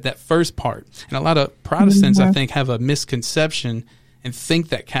that first part. And a lot of Protestants, I think, have a misconception and think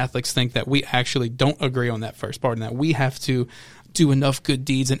that Catholics think that we actually don't agree on that first part and that we have to do enough good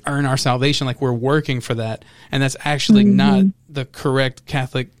deeds and earn our salvation, like we're working for that. And that's actually not the correct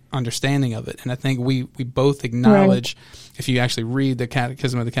Catholic understanding of it. And I think we both acknowledge, if you actually read the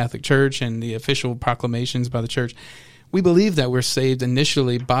Catechism of the Catholic Church and the official proclamations by the Church, we believe that we're saved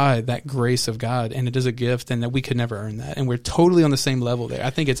initially by that grace of God, and it is a gift, and that we could never earn that. And we're totally on the same level there. I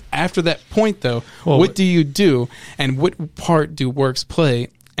think it's after that point, though, what do you do, and what part do works play?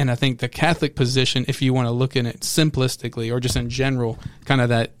 And I think the Catholic position, if you want to look at it simplistically or just in general, kind of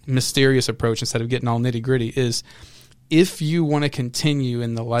that mysterious approach instead of getting all nitty-gritty, is if you want to continue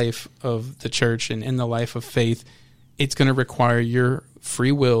in the life of the Church and in the life of faith, it's going to require your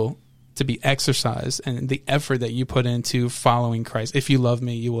free will to be exercised and the effort that you put into following Christ. If you love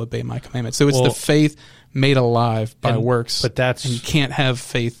me, you will obey my commandments. So it's the faith made alive by works. But and you can't have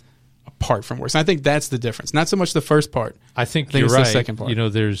faith apart from works. And I think that's the difference. Not so much the first part. I think you're right. The second part.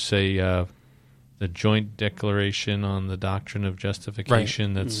 There's the joint declaration on the doctrine of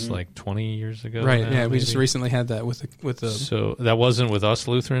justification that's like 20 years ago. Right. Now, yeah, we just recently had that with the. So that wasn't with us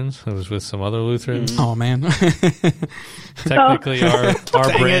Lutherans. It was with some other Lutherans. Oh man. Technically,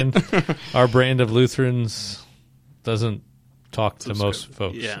 our brand of Lutherans doesn't talk to most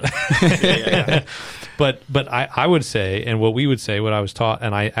folks. Yeah. But I would say, and what we would say, what I was taught,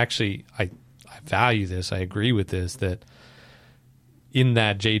 and I value this. I agree with this, that in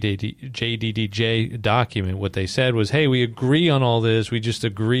that JDDJ document, what they said was, hey, we agree on all this. We just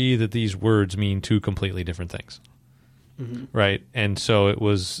agree that these words mean two completely different things. Right? And so it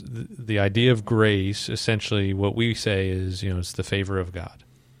was the idea of grace, essentially what we say is, it's the favor of God.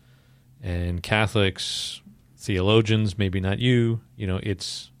 And Catholics, theologians, maybe not you,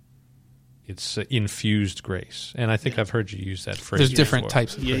 it's infused grace. And I think I've heard you use that phrase. There's different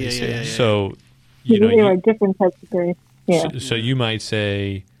types of grace. Yeah. So, there are different types of grace. Yeah. So you might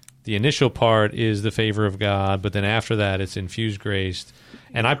say the initial part is the favor of God, but then after that it's infused grace.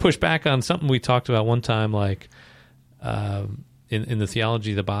 And I push back on something we talked about one time, like in the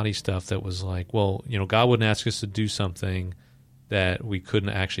theology of the body stuff, that was like, well, God wouldn't ask us to do something that we couldn't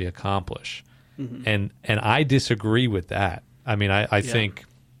actually accomplish. And I disagree with that. I mean, I think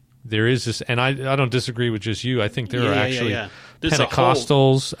there is this, and I don't disagree with just you. I think there are actually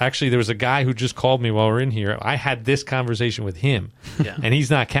Pentecostals. Actually, there was a guy who just called me while we're in here. I had this conversation with him, and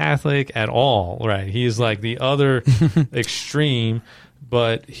he's not Catholic at all, right? He is like the other extreme,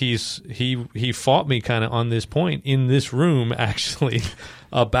 but he fought me kind of on this point in this room, actually,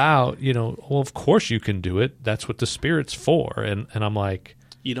 about, well, of course you can do it. That's what the Spirit's for. And I'm like,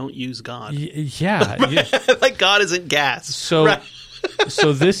 you don't use God. Yeah. Like God isn't gas. So, right.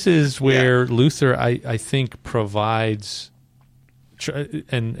 So this is where Luther, I think, provides,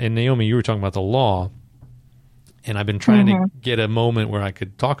 and Naomi, you were talking about the law, and I've been trying to get a moment where I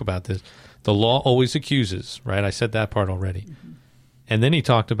could talk about this. The law always accuses, right? I said that part already. And then he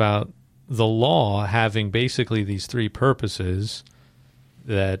talked about the law having basically these three purposes,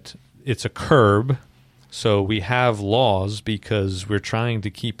 that it's a curb. So we have laws because we're trying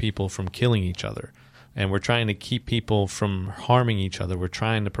to keep people from killing each other. and we're trying to keep people from harming each other. We're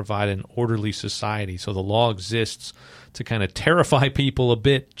trying to provide an orderly society. So the law exists to kind of terrify people a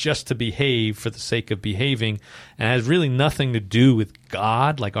bit just to behave for the sake of behaving, and has really nothing to do with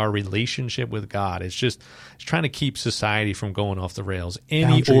God, like our relationship with God. It's trying to keep society from going off the rails.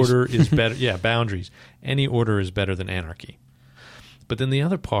 Any order is better. Yeah, boundaries. Any order is better than anarchy. But then the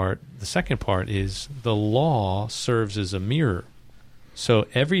other part, the second part, is the law serves as a mirror. So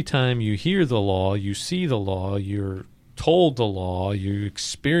every time you hear the law, you see the law, you're told the law, you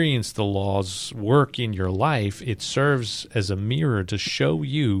experience the law's work in your life, it serves as a mirror to show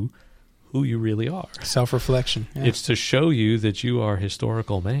you who you really are. Self-reflection. Yeah. It's to show you that you are a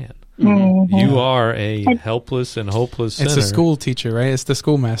historical man. Mm-hmm. You are a helpless and hopeless sinner. It's a school teacher, right? It's the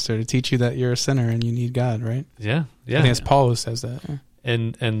schoolmaster to teach you that you're a sinner and you need God, right? Yeah. I think it's Paul who says that. Yeah.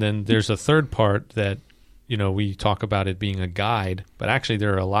 And then there's a third part that, we talk about it being a guide, but actually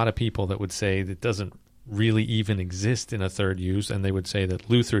there are a lot of people that would say that doesn't really even exist in a third use, and they would say that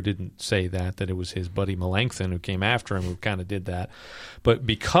Luther didn't say that it was his buddy Melanchthon who came after him who kind of did that. But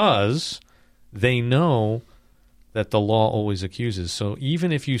because they know that the law always accuses. So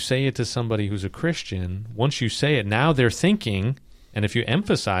even if you say it to somebody who's a Christian, once you say it, now they're thinking, and if you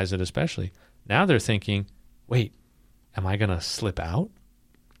emphasize it especially, now they're thinking, wait, am I going to slip out?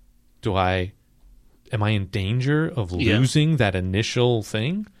 Am I in danger of losing that initial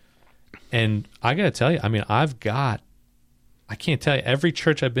thing? And I got to tell you, I mean, I can't tell you, every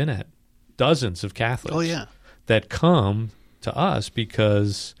church I've been at, dozens of Catholics that come to us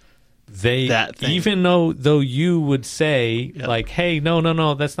because even though you would say like, hey,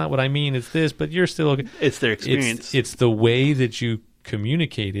 no, that's not what I mean, it's this, but you're still okay. It's their experience. It's the way that you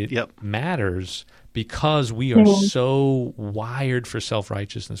communicate it matters, because we are so wired for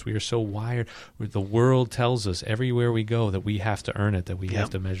self-righteousness. We are so wired. The world tells us everywhere we go that we have to earn it, that we have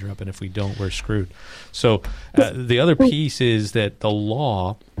to measure up, and if we don't, we're screwed. So the other piece is that the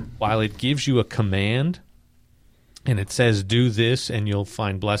law, while it gives you a command, and it says do this and you'll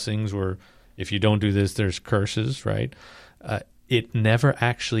find blessings, or if you don't do this, there's curses, right? It never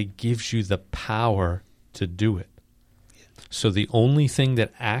actually gives you the power to do it. So the only thing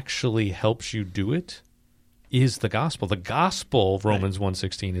that actually helps you do it is the gospel. The gospel, Romans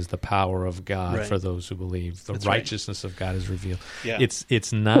 1:16, is the power of God for those who believe. The righteousness of God is revealed. Yeah.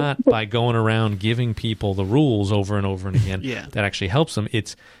 It's not by going around giving people the rules over and over and again that actually helps them.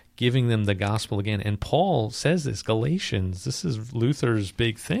 It's giving them the gospel again. And Paul says this, Galatians, this is Luther's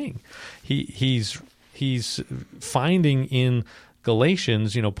big thing. He's finding in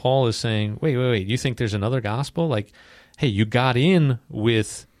Galatians, Paul is saying, wait, you think there's another gospel? Like, hey, you got in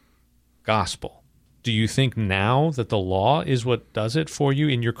with gospel. Do you think now that the law is what does it for you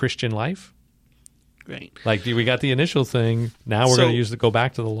in your Christian life? Great. Like, we got the initial thing. Now we're going to go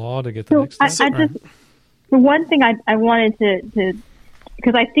back to the law to get the next step. The one thing I wanted to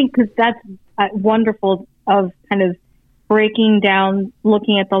because I think that's wonderful of kind of breaking down,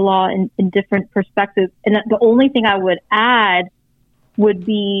 looking at the law in different perspectives. And the only thing I would add would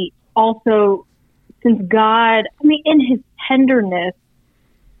be also, since God, in his tenderness,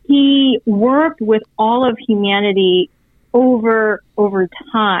 he worked with all of humanity over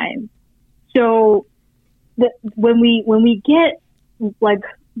time. So when we get like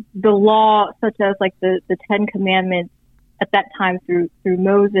the law, such as like the 10 Commandments at that time through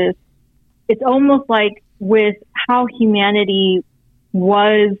Moses, it's almost like with how humanity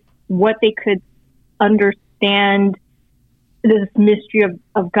was, what they could understand, this mystery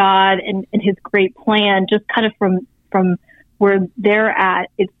of God and his great plan, just kind of from where they're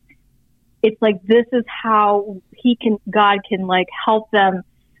at, it's like this is how God can like help them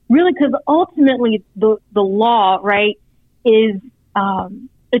really, because ultimately the law, right, is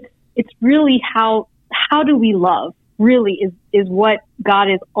it's really how do we love really is what God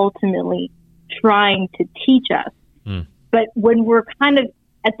is ultimately trying to teach us. But when we're kind of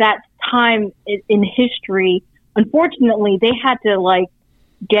at that time in history, unfortunately, they had to like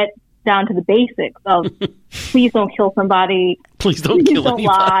get down to the basics of please don't kill somebody, please don't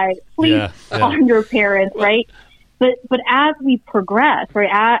lie, please honor your parents, right? But as we progress,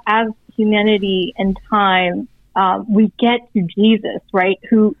 right, as humanity and time, we get to Jesus, right,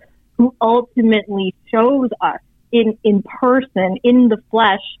 who ultimately shows us in person, in the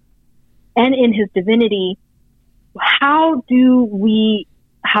flesh, and in his divinity, how do we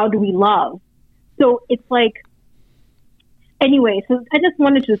love? So it's like, anyway, so I just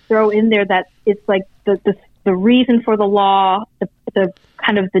wanted to throw in there that it's like the reason for the law, the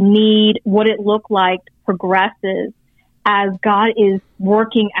kind of the need, what it looked like progresses as God is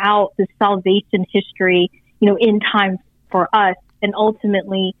working out the salvation history, in time for us. And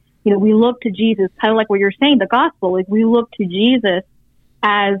ultimately, we look to Jesus, kind of like what you're saying, the gospel, like we look to Jesus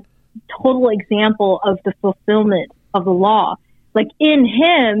as total example of the fulfillment of the law. Like in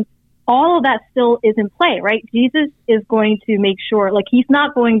him, all of that still is in play, right? Jesus is going to make sure, like he's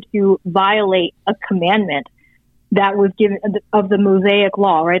not going to violate a commandment that was given of the Mosaic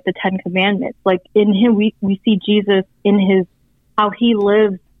law, right? The 10 Commandments. Like in him, we see Jesus in how he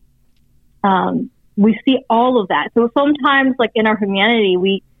lives. We see all of that. So sometimes, like in our humanity,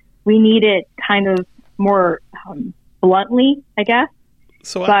 we need it kind of more bluntly, I guess.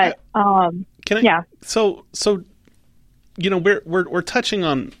 So, but yeah. So we're touching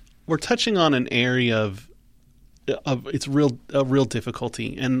on an area of it's a real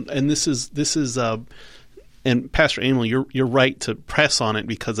difficulty, and this is and Pastor Emil, you're right to press on it,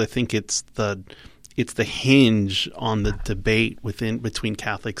 because I think it's the hinge on the debate between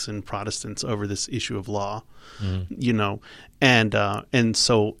Catholics and Protestants over this issue of law. And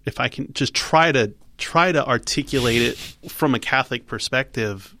so if I can just try to articulate it from a Catholic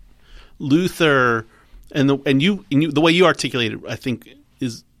perspective, Luther and the way you articulate it, I think,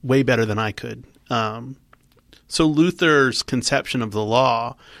 is way better than I could. So Luther's conception of the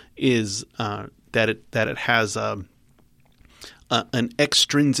law is that it has an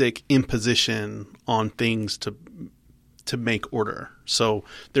extrinsic imposition on things to make order. So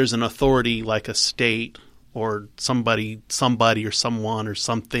there's an authority like a state or somebody or someone or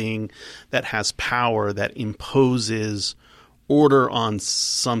something that has power that imposes order on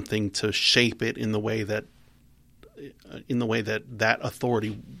something to shape it in the way that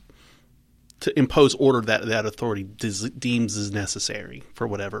authority, to impose order that authority deems is necessary for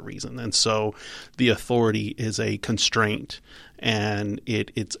whatever reason. And so the authority is a constraint, and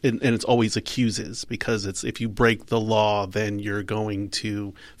it's always accuses, because it's, if you break the law, then you're going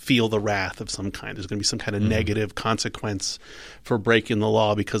to feel the wrath of some kind. There's going to be some kind of negative consequence for breaking the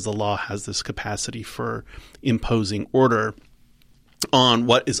law, because the law has this capacity for imposing order on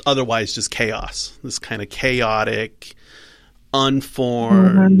what is otherwise just chaos, this kind of chaotic,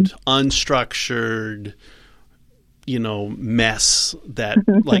 unformed, unstructured, mess that,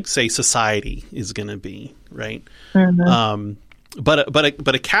 like, say, society is going to be, right?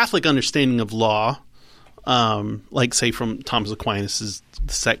 But a Catholic understanding of law, like, say, from Thomas Aquinas'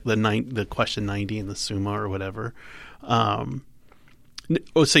 the question 90 in the Summa or whatever. So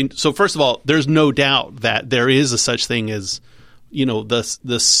first of all, there's no doubt that there is a such thing as,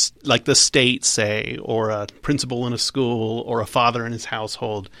 the state, say, or a principal in a school or a father in his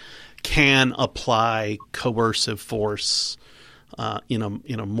household can apply coercive force in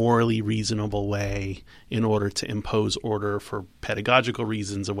a morally reasonable way in order to impose order for pedagogical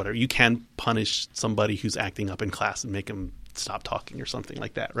reasons or whatever. You can punish somebody who's acting up in class and make them stop talking or something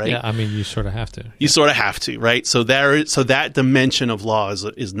like that, right? Yeah, I mean, you sort of have to. You sort of have to, right? So that dimension of law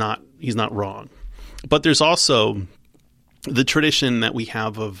is not, he's not wrong. But there's also the tradition that we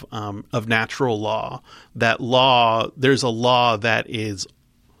have of natural law. There's a law that is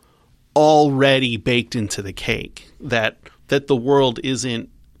already baked into the cake, that the world isn't,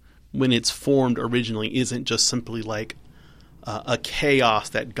 when it's formed originally, isn't just simply like a chaos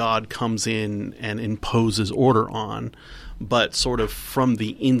that God comes in and imposes order on, but sort of from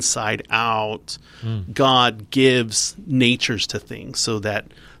the inside out, God gives natures to things, so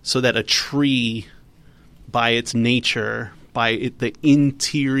that a tree, by its nature, the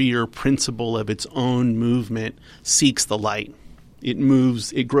interior principle of its own movement, seeks the light. It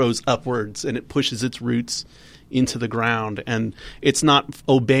moves, it grows upwards, and it pushes its roots into the ground. And it's not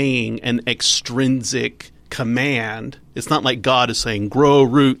obeying an extrinsic command. It's not like God is saying, grow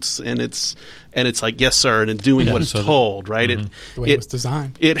roots, and it's like, yes, sir, and it's doing what it's told, right? The way it was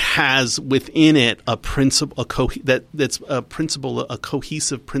designed. It has within it a principle, a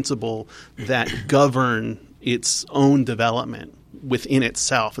cohesive principle that govern its own development within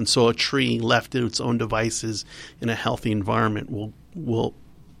itself. And so a tree left to its own devices in a healthy environment will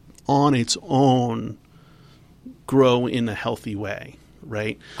on its own grow in a healthy way,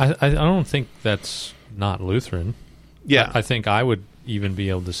 right? I don't think that's not Lutheran. Yeah. I think I would even be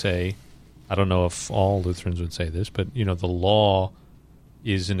able to say, I don't know if all Lutherans would say this, but the law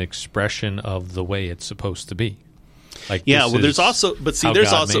is an expression of the way it's supposed to be. Like, yeah, well, there's also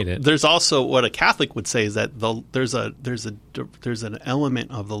what a Catholic would say is that there's an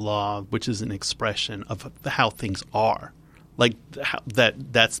element of the law which is an expression of how things are, like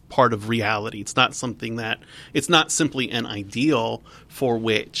that's part of reality. It's not something it's not simply an ideal for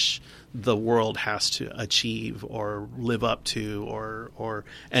which the world has to achieve or live up to or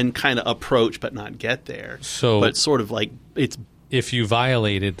and kind of approach but not get there. But sort of like it's. If you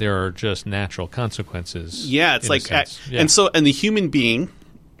violate it, there are just natural consequences. Yeah, it's like, and the human being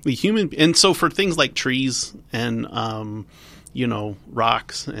The human, and so for things like trees and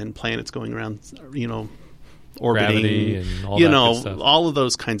rocks and planets going around, orbiting, gravity and all that stuff. all of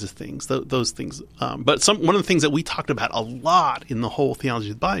those kinds of things. Those things. But one of the things that we talked about a lot in the whole theology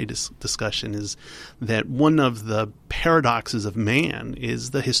of the body discussion is that one of the paradoxes of man is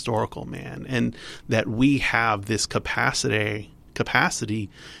the historical man, and that we have this capacity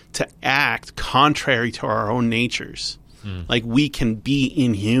to act contrary to our own natures. Like we can be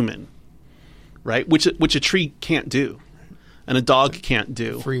inhuman, right? Which a tree can't do, and a dog can't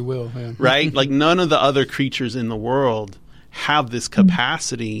do. Free will, yeah. Right? Like none of the other creatures in the world have this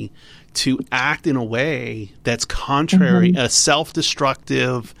capacity to act in a way that's contrary, a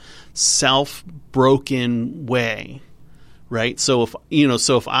self-destructive, self-broken way, right? So if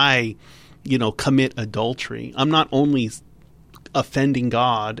I, commit adultery, I'm not only offending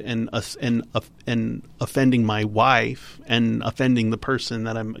God and offending my wife and offending the person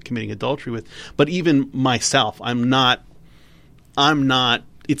that I'm committing adultery with, but even myself, I'm not.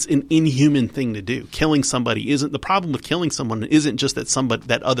 It's an inhuman thing to do. Killing somebody isn't the problem with killing someone. Isn't just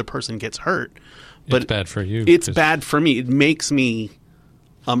that other person gets hurt, but it's bad for you. It's bad for me. It makes me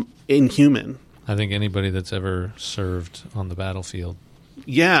inhuman. I think anybody that's ever served on the battlefield.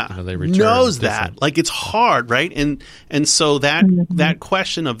 Yeah, they return knows different. that. Like it's hard, right? And so that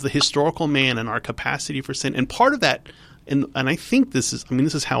question of the historical man and our capacity for sin, and part of that, and I think this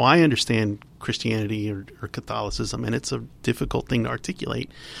is how I understand Christianity or Catholicism, and it's a difficult thing to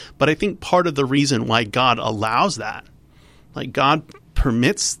articulate. But I think part of the reason why God allows that, like God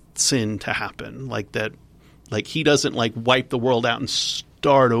permits sin to happen, like that, like He doesn't like wipe the world out and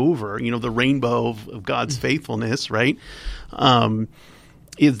start over. The rainbow of God's faithfulness, right?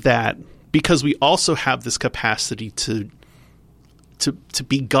 Is that because we also have this capacity to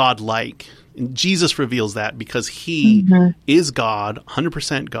be God-like. And Jesus reveals that because He is God,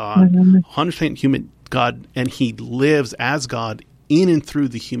 100% God, 100% human God, and He lives as God in and through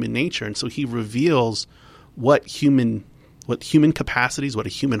the human nature. And so He reveals what human capacities, what a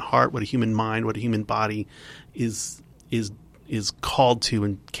human heart, what a human mind, what a human body is called to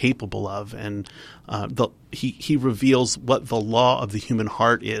and capable of, and he reveals what the law of the human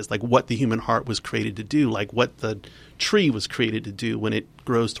heart is, like what the human heart was created to do, like what the tree was created to do when it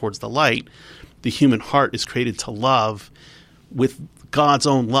grows towards the light. The human heart is created to love with God's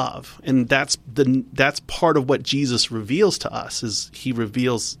own love, and that's part of what Jesus reveals to us. Is He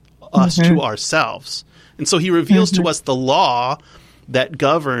reveals us to ourselves, and so He reveals to us the law that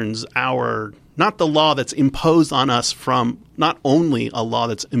governs our. Not the law that's imposed on us not only a law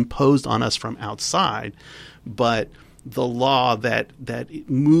that's imposed on us from outside, but the law that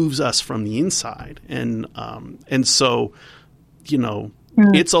moves us from the inside. And so,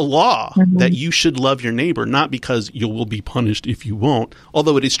 it's a law that you should love your neighbor, not because you will be punished if you won't,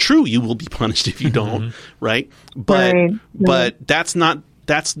 although it is true you will be punished if you don't, right? But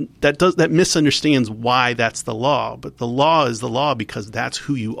that misunderstands why that's the law. But the law is the law because that's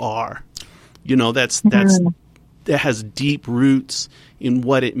who you are. That has deep roots in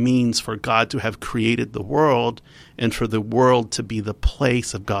what it means for God to have created the world and for the world to be the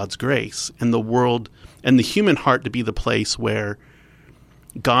place of God's grace, and the world and the human heart to be the place where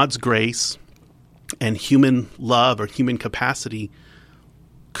God's grace and human love or human capacity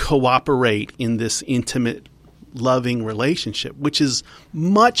cooperate in this intimate, loving relationship, which is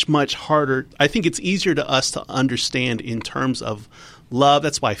much, much harder. I think it's easier to us to understand in terms of love.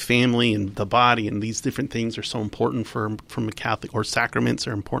 That's why family and the body and these different things are so important from a Catholic, or sacraments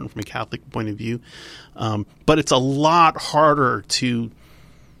are important from a Catholic point of view. But it's a lot harder to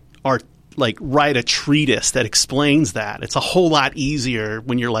write a treatise that explains that. It's a whole lot easier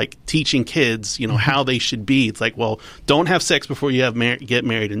when you're like teaching kids, how they should be. It's like, well, don't have sex before you get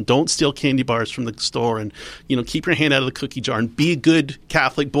married, and don't steal candy bars from the store, and keep your hand out of the cookie jar, and be a good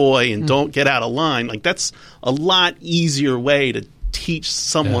Catholic boy, and don't get out of line. Like that's a lot easier way to teach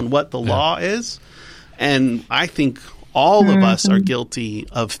someone what the law is. And I think all of us are guilty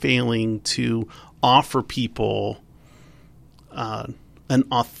of failing to offer people an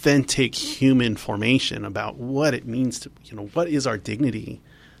authentic human formation about what it means to, what is our dignity,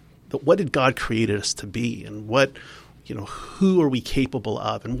 what did God create us to be, and what, who are we capable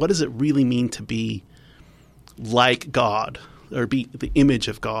of, and what does it really mean to be like God or be the image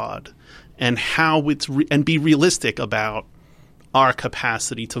of God, and how and be realistic about our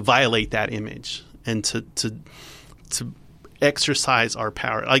capacity to violate that image and to exercise our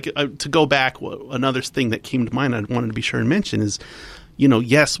power. To go back, another thing that came to mind I wanted to be sure and mention is,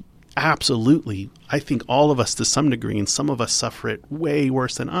 yes, absolutely, I think all of us to some degree, and some of us suffer it way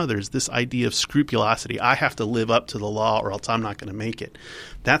worse than others, this idea of scrupulosity. I have to live up to the law or else I'm not going to make it.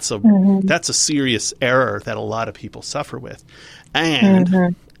 That's a serious error that a lot of people suffer with.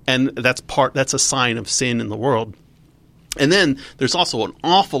 And that's a sign of sin in the world. And then there's also an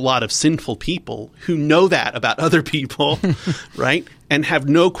awful lot of sinful people who know that about other people, right? And have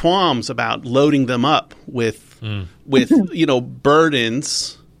no qualms about loading them up with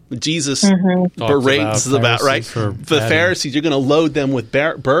burdens. Jesus berates about right? The Pharisees, you're going to load them with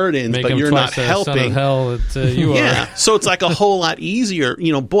burdens, but you're not helping. Son of hell that you are. So it's like a whole lot easier.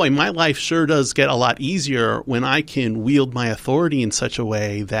 Boy, my life sure does get a lot easier when I can wield my authority in such a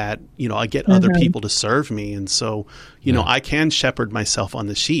way that, I get other people to serve me. And so, I can shepherd myself on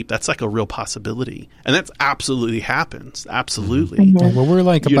the sheep. That's like a real possibility. And that's absolutely happens. Absolutely. Well, we're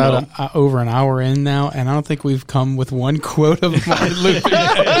like about over an hour in now, and I don't think we've come with one quote of Martin Luther.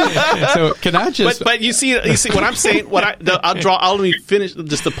 So can I just? But you see what I'm saying. I'll let me finish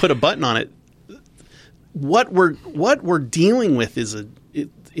just to put a button on it. What we're dealing with is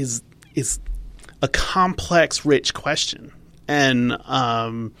a complex, rich question, and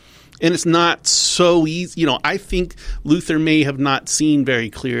it's not so easy. I think Luther may have not seen very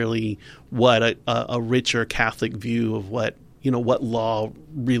clearly what a richer Catholic view of what law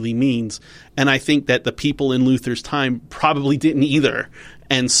really means, and I think that the people in Luther's time probably didn't either.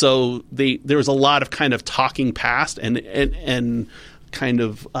 And so there was a lot of kind of talking past and kind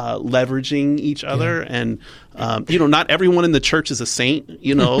of leveraging each other. And, not everyone in the church is a saint.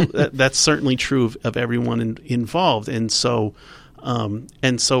 That's certainly true of everyone involved. And so,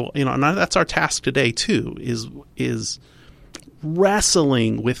 that's our task today too, is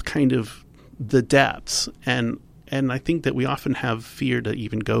wrestling with kind of the depths. And I think that we often have fear to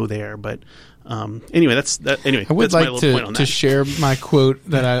even go there, but anyway, I would that's like my little point on to that. share my quote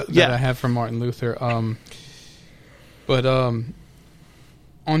that I have from Martin Luther. But on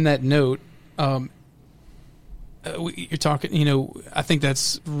that note, you're talking. I think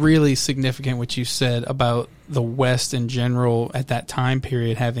that's really significant what you said about the West in general at that time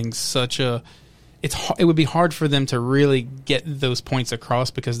period having such a. It would be hard for them to really get those points across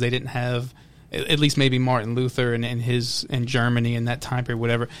because they didn't have. At least maybe Martin Luther and in Germany in that time period,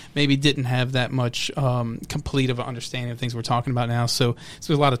 whatever, maybe didn't have that much complete of an understanding of things we're talking about now. So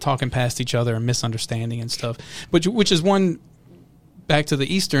there's a lot of talking past each other and misunderstanding and stuff, which is one. Back to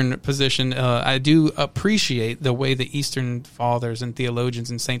the Eastern position, I do appreciate the way the Eastern fathers and theologians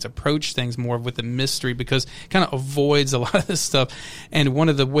and saints approach things more with the mystery because it kind of avoids a lot of this stuff. And one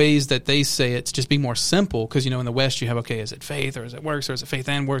of the ways that they say it's just be more simple because, in the West you have, okay, is it faith or is it works or is it faith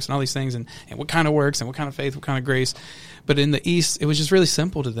and works and all these things and what kind of works and what kind of faith, what kind of grace. But in the East, it was just really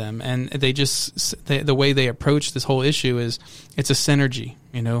simple to them. And they the way they approach this whole issue is it's a synergy,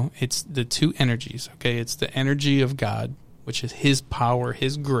 it's the two energies, okay? It's the energy of God, which is his power,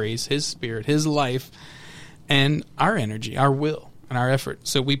 his grace, his spirit, his life, and our energy, our will, and our effort.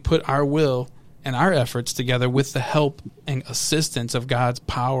 So we put our will and our efforts together with the help and assistance of God's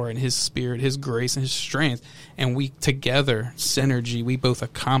power and his spirit, his grace, and his strength. And we together, synergy, we both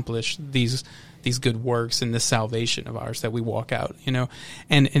accomplish these good works and this salvation of ours that we walk out, and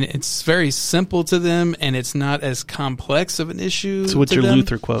it's very simple to them and it's not as complex of an issue. So what's your them.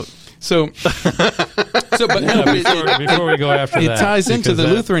 Luther quote? But before we go after that, it ties into the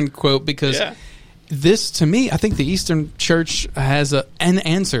Lutheran quote because this, to me, I think the Eastern Church has an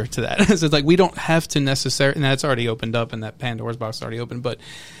answer to that. So it's like we don't have to necessarily, and that's already opened up, and that Pandora's box is already open. But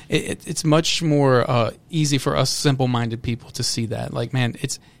it's much more easy for us simple-minded people to see that. Like, man,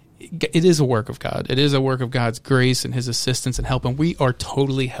 it is a work of God. It is a work of God's grace and his assistance and help, and we are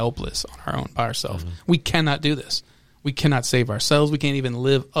totally helpless on our own by ourselves. Mm-hmm. We cannot do this. We cannot save ourselves. We can't even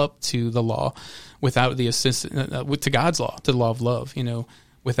live up to the law without the assistance to God's law, to the law of love,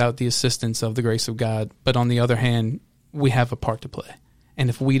 without the assistance of the grace of God. But on the other hand, we have a part to play. And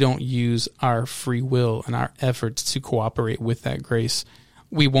if we don't use our free will and our efforts to cooperate with that grace,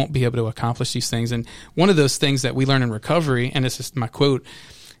 we won't be able to accomplish these things. And one of those things that we learn in recovery, and it's just my quote,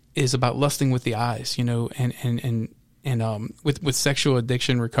 is about lusting with the eyes, and with sexual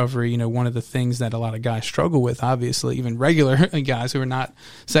addiction recovery, one of the things that a lot of guys struggle with, obviously, even regular guys who are not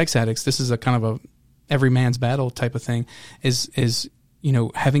sex addicts, this is a kind of a every man's battle type of thing, is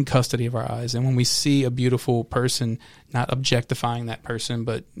having custody of our eyes. And when we see a beautiful person, not objectifying that person,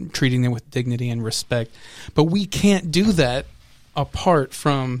 but treating them with dignity and respect. But we can't do that apart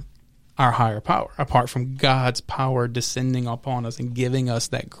from our higher power, apart from God's power descending upon us and giving us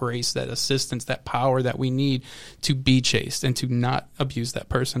that grace, that assistance, that power that we need to be chaste and to not abuse that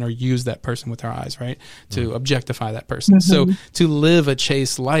person or use that person with our eyes, right? To objectify that person. So to live a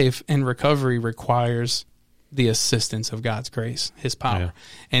chaste life in recovery requires the assistance of God's grace, his power.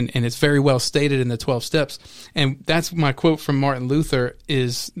 Yeah. And it's very well stated in the 12 steps. And that's my quote from Martin Luther,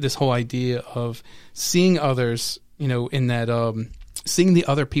 is this whole idea of seeing others, in that, seeing the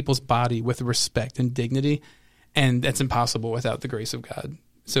other people's body with respect and dignity. And that's impossible without the grace of God.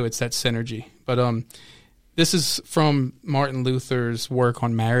 So it's that synergy. But this is from Martin Luther's work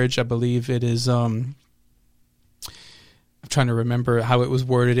on marriage. I believe it is, I'm trying to remember how it was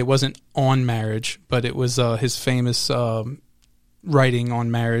worded. It wasn't on marriage, but it was his famous writing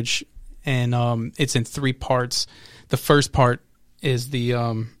on marriage, and it's in 3 parts. The first part is the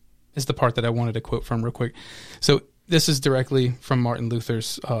part that I wanted to quote from real quick. So this is directly from Martin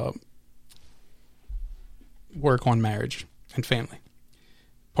Luther's work on marriage and family.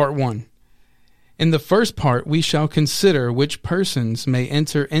 Part 1. In the first part, we shall consider which persons may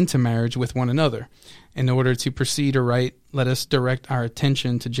enter into marriage with one another. In order to proceed aright, let us direct our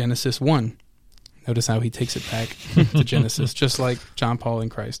attention to Genesis 1. Notice how he takes it back to Genesis, just like John Paul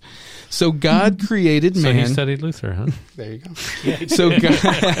and Christ. So God created man. So he studied Luther, huh? There you go.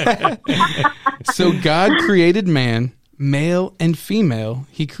 So God created man, male and female.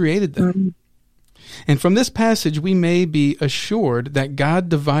 He created them. And from this passage, we may be assured that God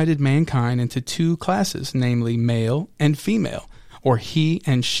divided mankind into 2 classes, namely male and female, or he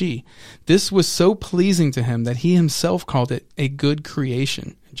and she. This was so pleasing to him that he himself called it a good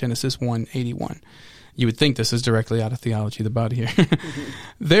creation, Genesis 1:81. You would think this is directly out of Theology of the Body here.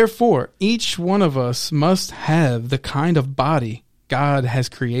 Therefore, each one of us must have the kind of body God has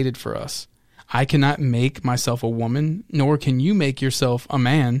created for us. I cannot make myself a woman, nor can you make yourself a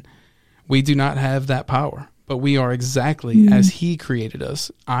man. We do not have that power, but we are exactly as he created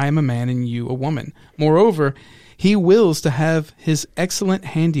us. I am a man and you a woman. Moreover, he wills to have his excellent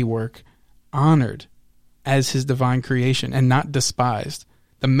handiwork honored as his divine creation and not despised.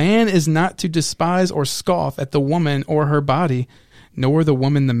 The man is not to despise or scoff at the woman or her body, nor the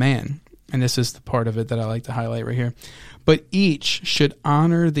woman the man. And this is the part of it that I like to highlight right here. But each should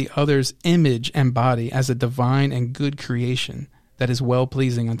honor the other's image and body as a divine and good creation that is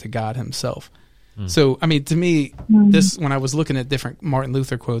well-pleasing unto God himself. So, I mean, to me, this, when I was looking at different Martin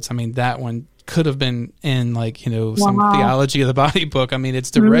Luther quotes, I mean, that one could have been in, like, some Theology of the Body book. I mean,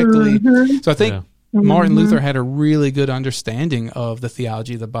 it's directly. So I think Martin Luther had a really good understanding of the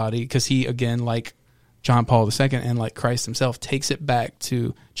theology of the body, because he, again, like John Paul II and like Christ himself, takes it back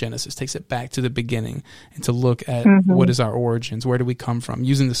to Genesis, takes it back to the beginning, and to look at what is our origins, where do we come from,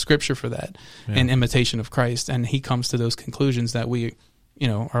 using the scripture for that, and imitation of Christ. And he comes to those conclusions that we,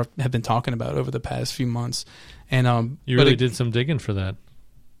 have been talking about over the past few months. And you really did some digging for that.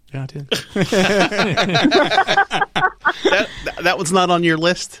 Yeah, I did. that was not on your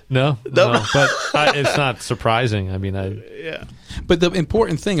list. No, but it's not surprising. I mean, But the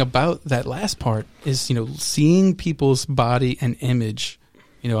important thing about that last part is, seeing people's body and image,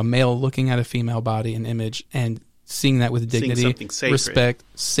 a male looking at a female body and image, and seeing that with dignity, respect,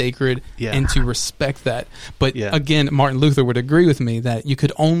 sacred, and to respect that. But again, Martin Luther would agree with me that you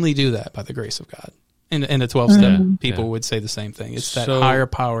could only do that by the grace of God. In the 12-step, people would say the same thing. It's that higher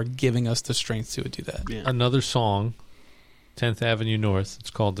power giving us the strength to do that. Yeah. Another song, 10th Avenue North, it's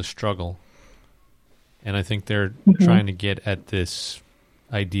called The Struggle. And I think they're trying to get at this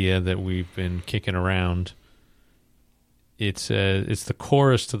idea that we've been kicking around. It's the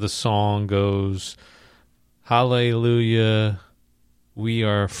chorus to the song goes, Hallelujah, we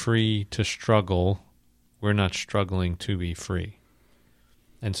are free to struggle. We're not struggling to be free.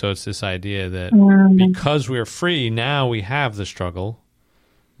 And so it's this idea that because we're free, now we have the struggle,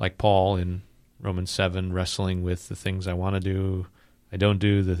 like Paul in Romans 7, wrestling with the things I want to do, I don't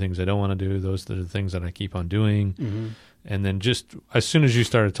do, the things I don't want to do, those are the things that I keep on doing. And then just as soon as you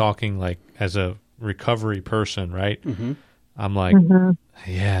started talking, like as a recovery person, right, I'm like,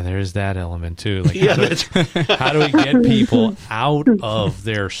 yeah, there's that element too. Like, how do we get people out of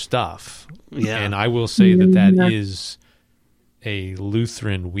their stuff? Yeah. And I will say that is a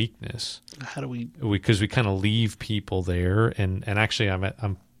Lutheran weakness. How do we? Because we kind of leave people there, and actually,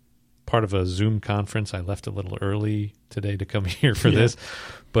 I'm part of a Zoom conference. I left a little early today to come here for this,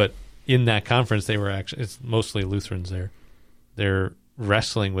 but in that conference, it's mostly Lutherans there. They're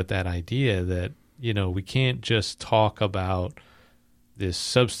wrestling with that idea that we can't just talk about this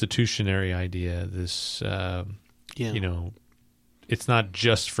substitutionary idea. This it's not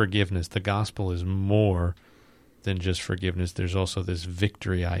just forgiveness. The gospel is more than just forgiveness. There's also this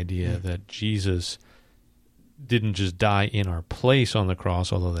victory idea that Jesus didn't just die in our place on the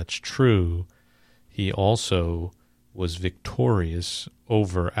cross, although that's true. He also was victorious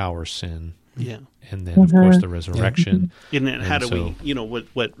over our sin. Yeah. And then, of course, the resurrection. And how do we,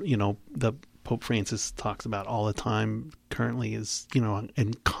 what the Pope Francis talks about all the time currently is,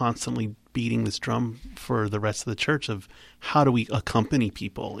 and constantly beating this drum for the rest of the church of how do we accompany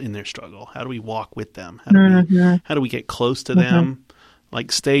people in their struggle? How do we walk with them? How do we get close to them?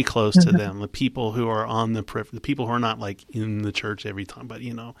 Like stay close to them, the people who are on the periphery, the people who are not like in the church every time, but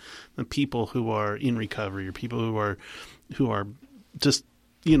the people who are in recovery, or people who are just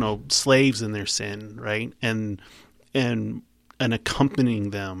slaves in their sin, right? And accompanying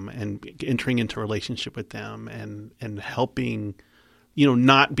them and entering into a relationship with them and helping,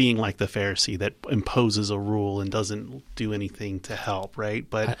 not being like the Pharisee that imposes a rule and doesn't do anything to help, right?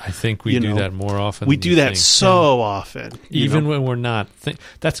 But I think we do that more often. We do that so often. Even when we're not.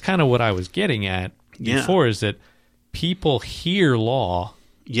 That's kind of what I was getting at before, is that people hear law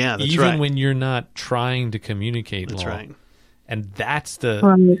even when you're not trying to communicate law. That's right. And that's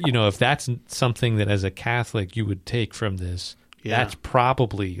if that's something that as a Catholic you would take from this, that's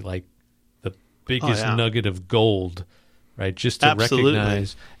probably like the biggest nugget of gold, right? Just to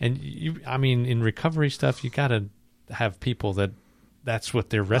recognize. And in recovery stuff, you got to have people that's what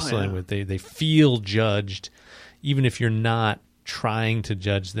they're wrestling with. They feel judged, even if you're not trying to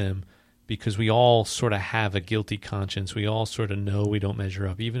judge them, because we all sort of have a guilty conscience. We all sort of know we don't measure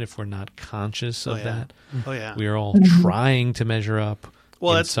up, even if we're not conscious of that. Oh yeah, we are all trying to measure up.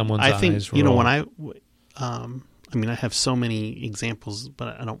 Well, in someone's eyes. I think when I have so many examples,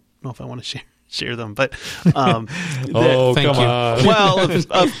 but I don't know if I want to share them. But come on. Well,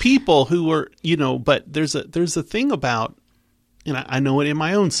 of people who were, but there's a thing about, and I know it in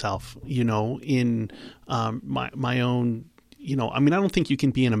my own self, in my own. I don't think you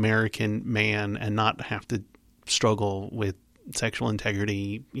can be an American man and not have to struggle with sexual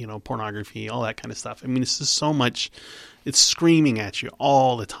integrity, pornography, all that kind of stuff. It's just so much. It's screaming at you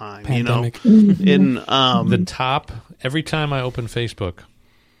all the time. Pandemic. In the top every time I open Facebook,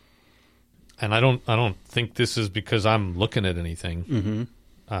 and I don't think this is because I'm looking at anything.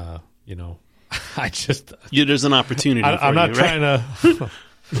 I just there's an opportunity. I'm not trying to.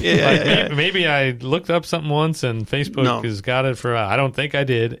 Maybe I looked up something once and Facebook has got it for. I don't think I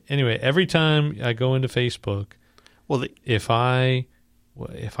did. Anyway, every time I go into Facebook, if I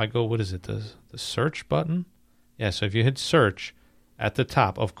go, what is it? The search button? Yeah. So if you hit search at the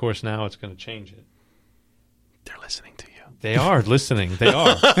top, of course now it's going to change it. They're listening to you. They are listening. They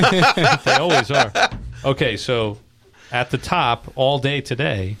are. They always are. Okay, so at the top all day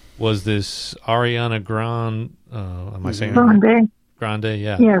today was this Ariana Grande. Am I saying Grande? Grande,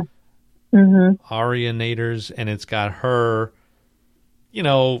 yeah. Yeah. Mm-hmm. Arianators, and it's got her,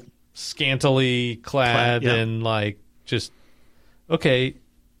 scantily clad and just, okay,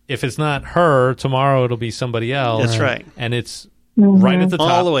 if it's not her, tomorrow it'll be somebody else. That's right. And it's right at the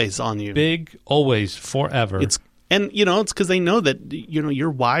top. Always on you. Big, always, forever. It's because they know that, you're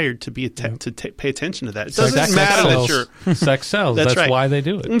wired to be to pay attention to that. It doesn't matter that you're... Sex sells. That's right. Why they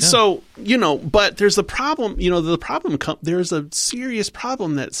do it. And so, but there's a problem, there's a serious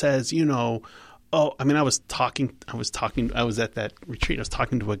problem that says, I was at that retreat, I was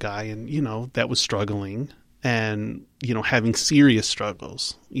talking to a guy and, that was struggling and, having serious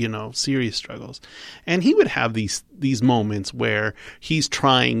struggles. And he would have these moments where he's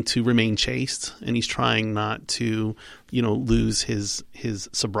trying to remain chaste and he's trying not to, lose his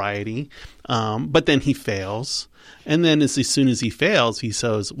sobriety. But then he fails. And then as soon as he fails, he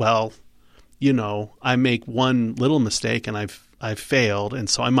says, well, I make one little mistake and I've failed, and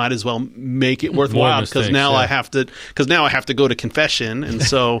so I might as well make it worthwhile because now I have to go to confession, and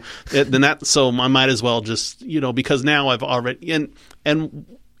so so I might as well just because now I've already and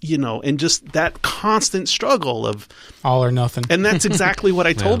just that constant struggle of all or nothing. And that's exactly what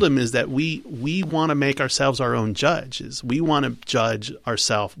I told him, is that we want to make ourselves our own judges. We want to judge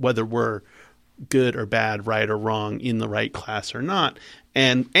ourselves whether we're good or bad, right or wrong, in the right class or not.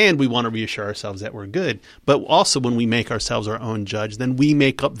 And we want to reassure ourselves that we're good. But also when we make ourselves our own judge, then we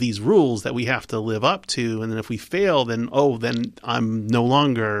make up these rules that we have to live up to. And then if we fail, then I'm no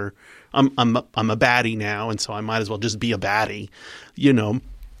longer I'm a baddie now, and so I might as well just be a baddie,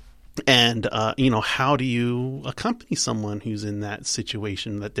 And how do you accompany someone who's in that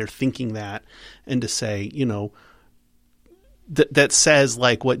situation, that they're thinking that, and to say, that says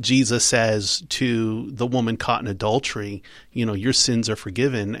like what Jesus says to the woman caught in adultery, your sins are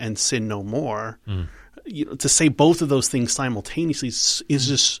forgiven and sin no more. To say both of those things simultaneously is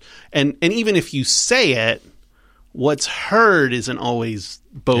just, and even if you say it what's heard isn't always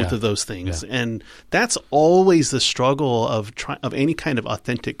both of those things. And that's always the struggle of any kind of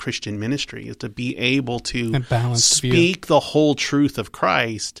authentic Christian ministry, is to be able to speak the whole truth of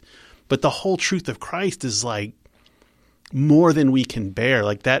Christ. But the whole truth of Christ is like more than we can bear.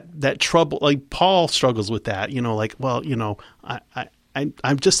 Like that trouble, like Paul struggles with that, like, well,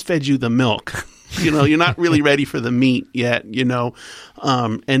 I've just fed you the milk. You're not really ready for the meat yet, and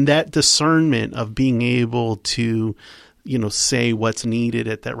that discernment of being able to, say what's needed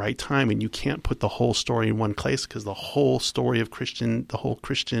at that right time. And you can't put the whole story in one place, because the whole story of the whole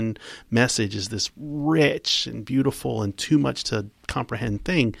Christian message is this rich and beautiful and too much to comprehend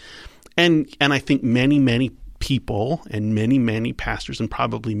thing. And I think many, many people and many, many pastors, and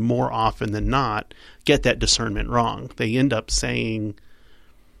probably more often than not, get that discernment wrong. They end up saying,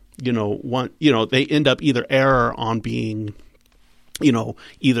 they end up either error on being,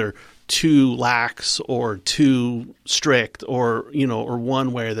 either too lax or too strict, or or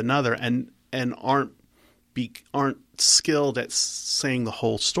one way or the other, and aren't skilled at saying the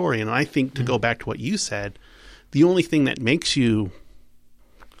whole story. And I think, to go back to what you said, the only thing that makes you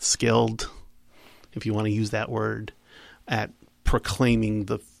skilled, if you want to use that word, at proclaiming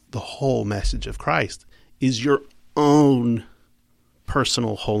the whole message of Christ is your own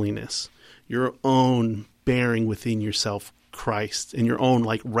personal holiness, your own bearing within yourself Christ, and your own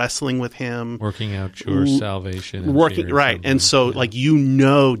wrestling with Him, working out your salvation, right. And so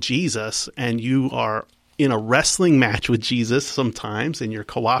Jesus, and you are in a wrestling match with Jesus sometimes, and you're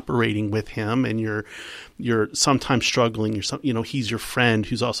cooperating with Him, and you're sometimes struggling. He's your friend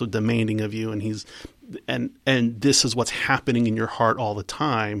who's also demanding of you, and and this is what's happening in your heart all the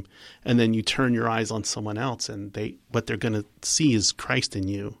time. And then you turn your eyes on someone else, and what they're going to see is Christ in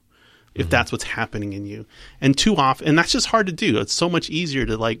you, if that's what's happening in you. And too often, and that's just hard to do. It's so much easier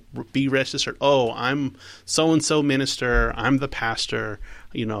to be registered. Oh, I'm so-and-so minister. I'm the pastor.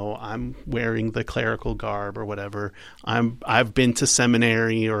 I'm wearing the clerical garb or whatever. I've been to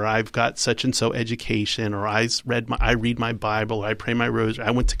seminary, or I've got such and so education, or I read my Bible, or I pray my rosary.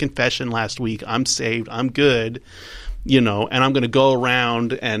 I went to confession last week. I'm saved. I'm good. And I'm going to go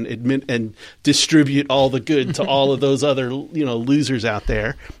around and admit and distribute all the good to all of those other, losers out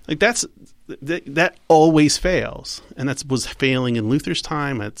there. That always fails. And was failing in Luther's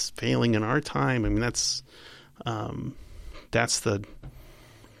time. It's failing in our time. I mean, that's the,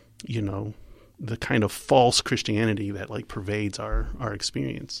 the kind of false Christianity that pervades our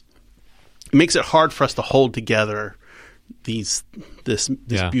experience. It makes it hard for us to hold together this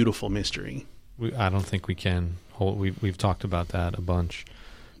beautiful mystery. I don't think we can. We've talked about that a bunch.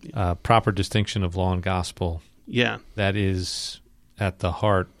 Proper distinction of law and gospel. Yeah. That is at the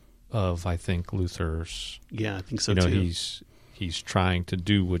heart of, I think, Luther's. Yeah, I think so too. He's trying to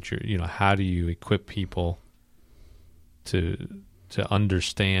do what how do you equip people to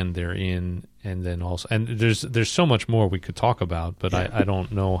understand they're in, and then also, and there's so much more we could talk about, but I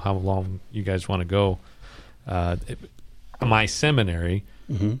don't know how long you guys want to go. My seminary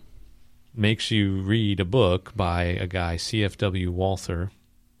makes you read a book by a guy, C.F.W. Walther,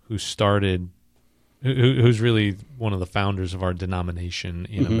 who's really one of the founders of our denomination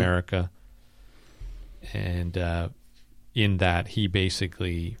in America. And in that, he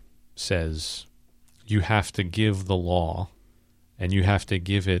basically says you have to give the law, and you have to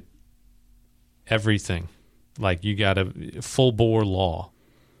give it everything. Like, you got a full-bore law,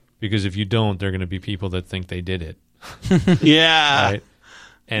 because if you don't, there are going to be people that think they did it. Yeah. Right?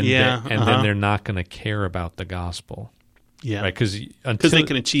 And then they're not going to care about the gospel. Yeah. Right? Because they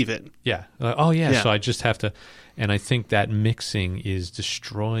can achieve it. Yeah. So I just have to. And I think that mixing is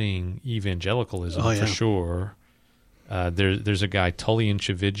destroying evangelicalism for sure. There's a guy, Tullian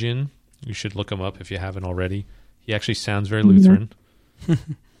Tchividjian. You should look him up if you haven't already. He actually sounds very Lutheran.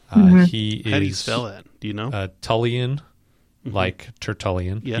 He is. How do you spell that? Do you know? Tullian, like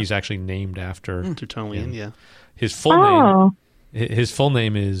Tertullian. Yeah. He's actually named after Tertullian. Yeah. His full name. His full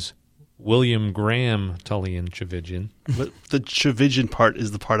name is William Graham Tullian Tchividjian. But the Tchividjian part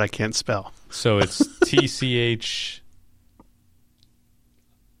is the part I can't spell. So it's TCHIVJIAN,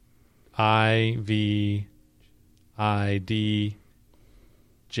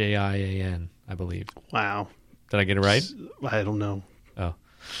 I believe. Wow. Did I get it right? I don't know. Oh.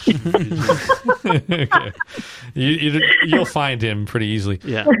 Okay. You'll find him pretty easily.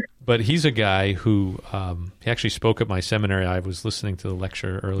 Yeah. But he's a guy who he actually spoke at my seminary. I was listening to the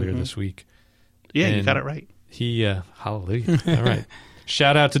lecture earlier this week. Yeah, you got it right. He, hallelujah. All right.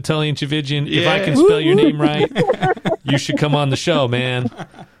 Shout out to Tullian Tchividjian. Yeah. If I can spell your name right, you should come on the show, man.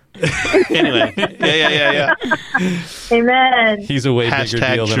 Anyway, yeah. Amen. He's a way bigger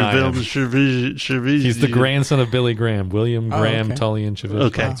deal than I am. He's the grandson of Billy Graham, William Graham Tully and Chevige.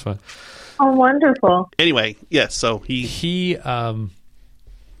 Okay, that's fine. Oh, wonderful. Anyway, yes. So he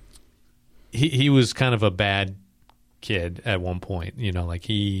was kind of a bad kid at one point. You know, like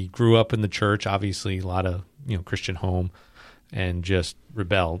he grew up in the church, obviously a lot of Christian home, and just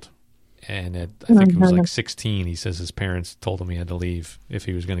rebelled. And I think it was like 16, he says his parents told him he had to leave if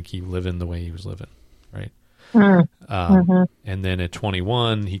he was going to keep living the way he was living, right? And then at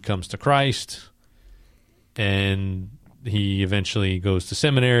 21, he comes to Christ, and he eventually goes to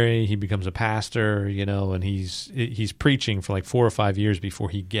seminary. He becomes a pastor, and he's preaching for like 4 or 5 years before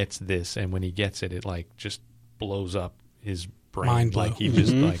he gets this. And when he gets it, it like just blows up his brain. Mind blow. Like he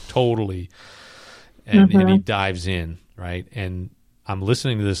just like totally, and he dives in, right? And I'm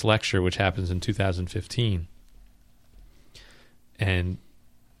listening to this lecture, which happens in 2015, and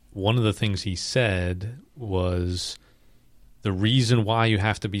one of the things he said was the reason why you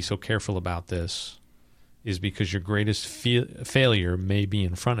have to be so careful about this is because your greatest failure may be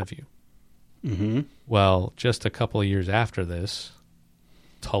in front of you. Mm-hmm. Well, just a couple of years after this,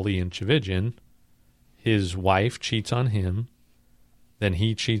 Tully and Chevige, his wife cheats on him, then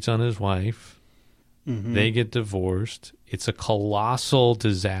he cheats on his wife. Mm-hmm. They get divorced. It's a colossal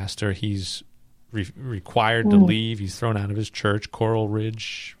disaster. He's required to leave. He's thrown out of his church, Coral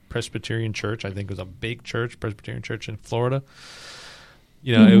Ridge Presbyterian Church. I think it was a big church, Presbyterian church in Florida.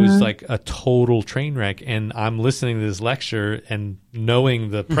 It was like a total train wreck. And I'm listening to this lecture and knowing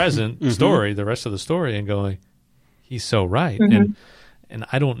the present story, the rest of the story, and going, he's so right. And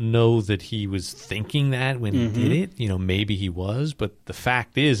I don't know that he was thinking that when he did it. Maybe he was, but the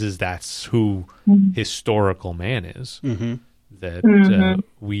fact is that's who historical man is. That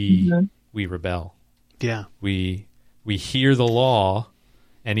we rebel. Yeah, we hear the law,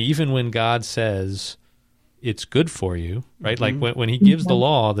 and even when God says it's good for you, right? Like when he gives the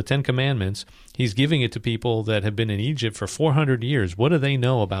law, the 10 Commandments, he's giving it to people that have been in Egypt for 400 years. What do they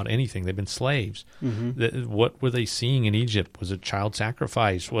know about anything? They've been slaves. What were they seeing in Egypt? Was it child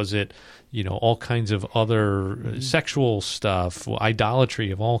sacrifice? Was it, all kinds of other sexual stuff,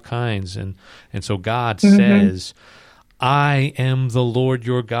 idolatry of all kinds? And so God says, I am the Lord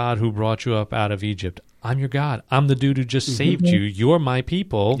your God who brought you up out of Egypt. I'm your God. I'm the dude who just saved you. You're my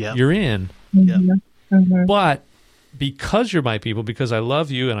people. Yep. You're in. Yep. But because you're my people, because I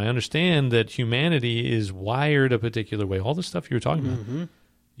love you and I understand that humanity is wired a particular way, all the stuff you were talking about,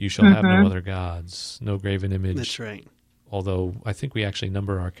 you shall have no other gods, no graven image. That's right. Although I think we actually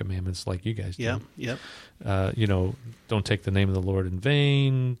number our commandments like you guys do. Yep. Don't take the name of the Lord in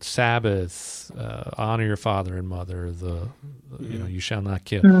vain, Sabbath, honor your father and mother, you shall not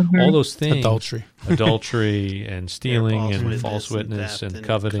kill. All those things. Adultery and stealing and false witness and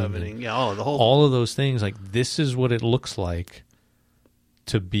coveting. All of those things, like this is what it looks like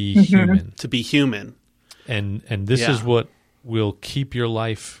to be human. To be human. And this is what will keep your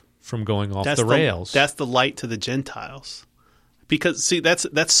life from going off the rails. That's the light to the Gentiles. Because, see,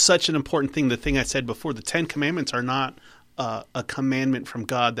 that's such an important thing. The thing I said before, the 10 Commandments are not a commandment from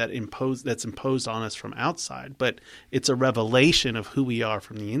God that's imposed on us from outside, but it's a revelation of who we are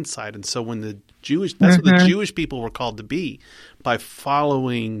from the inside. And so when that's what the Jewish people were called to be, by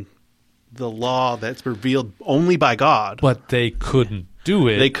following the law that's revealed only by God. But they couldn't do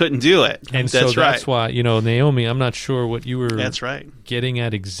it. They couldn't do it. And that's why, Naomi, I'm not sure what you were getting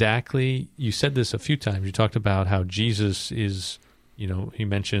at exactly. You said this a few times. You talked about how Jesus is, he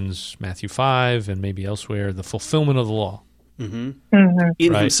mentions Matthew 5 and maybe elsewhere, the fulfillment of the law. In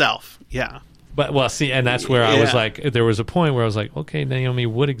himself, yeah. But, and that's where I was like, there was a point where I was like, okay, Naomi,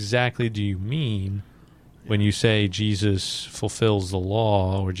 what exactly do you mean when you say Jesus fulfills the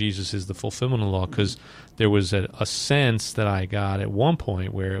law or Jesus is the fulfillment of the law? Because there was a sense that I got at one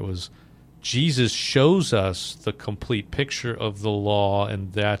point where it was Jesus shows us the complete picture of the law,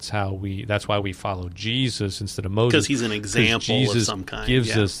 and that's why we follow Jesus instead of Moses. Because he's an example of some kind.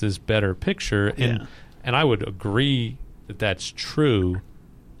 Jesus gives us this better picture, and I would agree that that's true,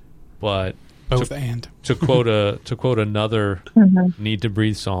 but to quote another Need to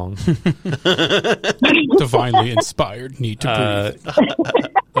Breathe song, divinely inspired Need to Breathe,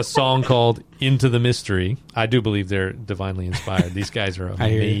 a song called Into the Mystery. I do believe they're divinely inspired. These guys are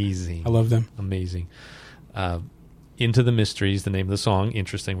amazing. I love them. Amazing. Into the Mystery is the name of the song.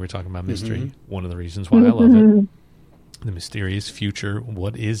 Interesting, we're talking about mystery. One of the reasons why I love it. The mysterious future,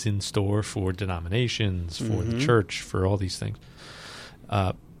 what is in store for denominations, for the church, for all these things.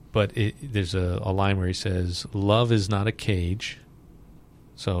 But there's a line where he says, love is not a cage.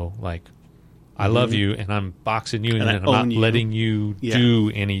 So, like, I love you, and I'm boxing you, and I'm not letting you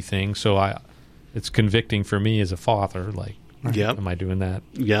do anything. So it's convicting for me as a father. Like, am I doing that?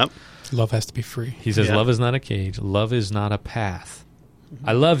 Yep. Love has to be free. He says, love is not a cage. Love is not a path.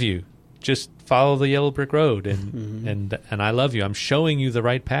 I love you. Just follow the yellow brick road, and I love you. I'm showing you the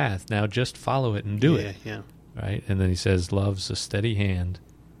right path. Now just follow it and do it. Yeah. Right? And then he says, love's a steady hand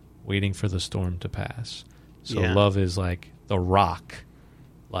waiting for the storm to pass. So love is like the rock.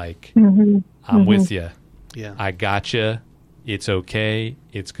 Like, I'm with you. Yeah. I got you. It's okay.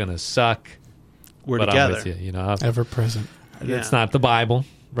 It's going to suck. We're but together. I'm with you, you know. Ever present. It's not the Bible,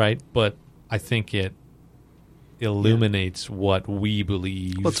 right? But I think it illuminates what we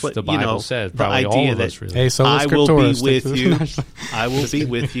believe the Bible says. Probably all of us, really. Hey, so I will be with you. I will be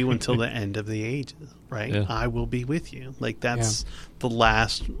with you until the end of the ages, right? Yeah. I will be with you. Like, that's the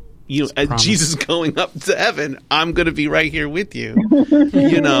last... Jesus going up to heaven, I'm going to be right here with you.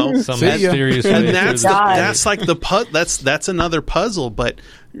 You know, some mysterious way. And that's like that's another puzzle. But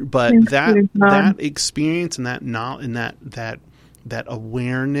that experience and that that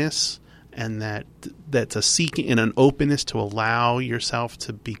awareness and that's a seeking and an openness to allow yourself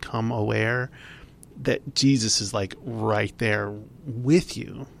to become aware that Jesus is like right there with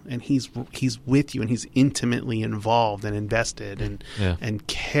you, and he's with you, and he's intimately involved and invested and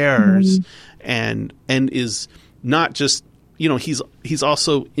cares and is not just, you know, he's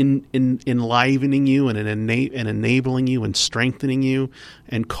also enlivening you and enabling you and strengthening you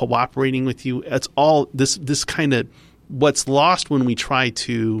and cooperating with you. It's all this kind of what's lost when we try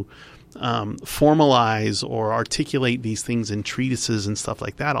to formalize or articulate these things in treatises and stuff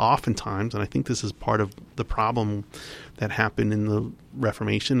like that oftentimes, and I think this is part of the problem that happened in the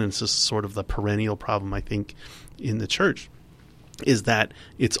Reformation, and it's just sort of the perennial problem, I think, in the church, is that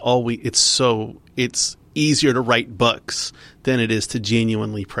it's easier to write books than it is to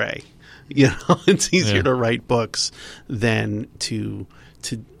genuinely pray. You know, it's easier to write books than to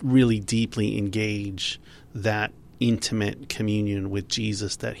really deeply engage that intimate communion with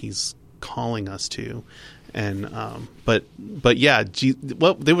Jesus that he's calling us to. And but yeah,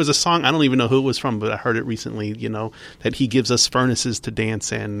 there was a song, I don't even know who it was from, but I heard it recently, you know, that he gives us furnaces to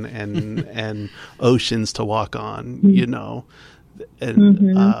dance in and oceans to walk on, you know.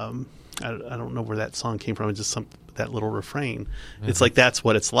 And I don't know where that song came from. It's just that little refrain. It's like, that's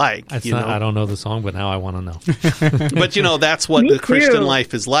what it's like. You know? I don't know the song, but now I want to know. But, you know, that's what the Christian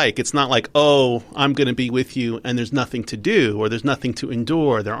life is like. It's not like, oh, I'm going to be with you and there's nothing to do or there's nothing to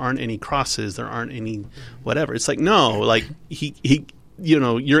endure. There aren't any crosses. There aren't any whatever. It's like, no, like he you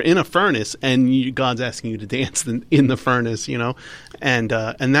know, you're in a furnace and God's asking you to dance in the furnace, you know. And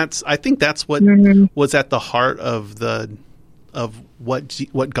that's, I think that's what was at the heart of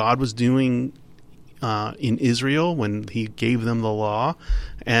what God was doing in Israel when he gave them the law,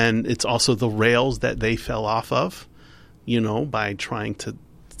 and it's also the rails that they fell off of, you know, by trying to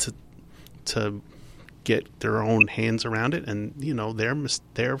get their own hands around it. And, you know, their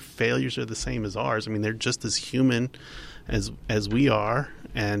failures are the same as ours. I mean, they're just as human as we are.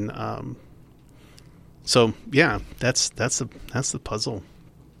 And so yeah, that's the puzzle.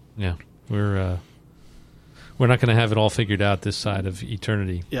 Yeah, we're not going to have it all figured out this side of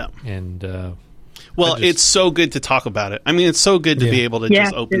eternity. Yeah, and it's so good to talk about it. I mean, it's so good to be able to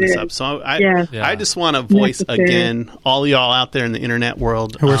just open this up. So I just want to voice again all y'all out there in the internet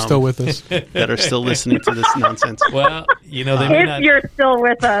world who are still with us, that are still listening to this nonsense. Well, you know, you're still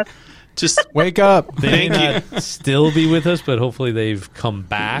with us, just wake up. They may not still be with us, but hopefully they've come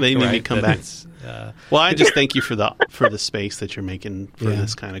back. They may come back. Well, I just thank you for the space that you're making for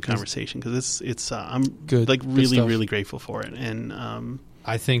this kind of conversation, because I'm good, like really grateful for it. And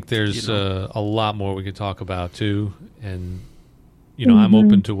I think there's a lot more we could talk about too, and you know, I'm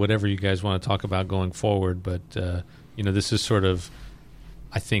open to whatever you guys want to talk about going forward. But you know, this is sort of,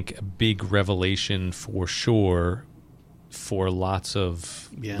 I think, a big revelation for sure for lots of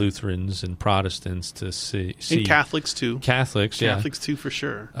Lutherans and Protestants to see, and Catholics too. Catholics too, for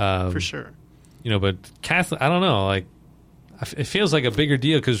sure, for sure. You know, but Catholic, I don't know. Like, it feels like a bigger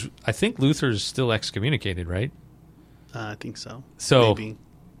deal because I think Luther is still excommunicated, right? I think so. So, maybe.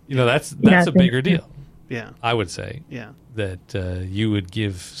 You know, that's a bigger deal. Yeah, I would say. Yeah, that you would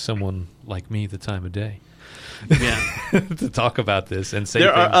give someone like me the time of day. Yeah, to talk about this and say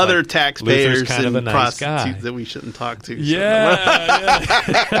there are other like, taxpayers kind and of a nice prostitutes guy that we shouldn't talk to. Yeah.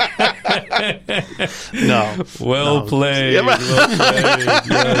 No. Well played. Yes.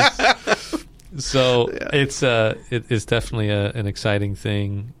 So it's definitely an exciting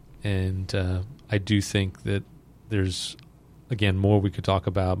thing, and I do think that there's, again, more we could talk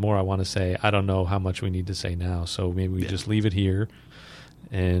about, more I want to say. I don't know how much we need to say now, so maybe we just leave it here.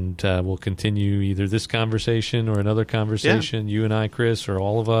 And we'll continue either this conversation or another conversation, you and I, Chris, or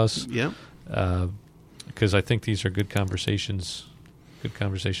all of us. Yeah. Because I think these are good conversations to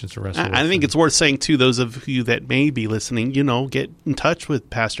wrestle with. I think it's worth saying, too, those of you that may be listening, get in touch with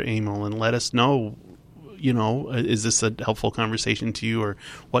Pastor Emil and let us know, is this a helpful conversation to you, or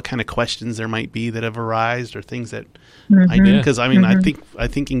what kind of questions there might be that have arisen, or things that I do. Because, I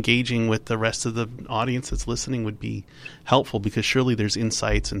think engaging with the rest of the audience that's listening would be helpful, because surely there's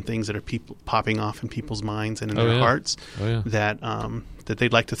insights and things that are popping off in people's minds and in their hearts that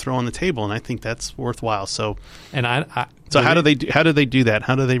they'd like to throw on the table, and I think that's worthwhile. So, how do they do that?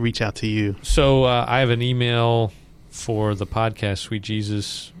 How do they reach out to you? So I have an email for the podcast, Sweet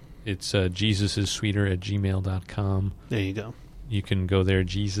Jesus. It's jesusissweeter@gmail.com. There you go. You can go there,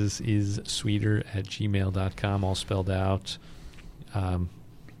 jesusissweeter@gmail.com, all spelled out.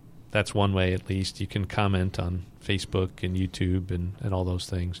 That's one way, at least. You can comment on Facebook and YouTube and all those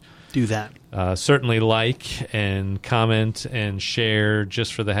things. Do that. Certainly like and comment and share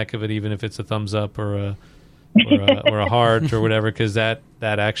just for the heck of it, even if it's a thumbs up or a heart or whatever, because that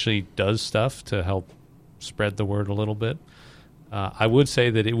actually does stuff to help spread the word a little bit. I would say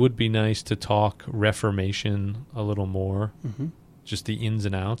that it would be nice to talk Reformation a little more, just the ins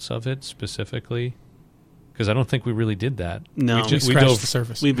and outs of it specifically, because I don't think we really did that. No, we scratched the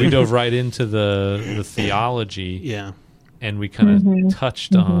surface. We dove right into the theology, and we kind of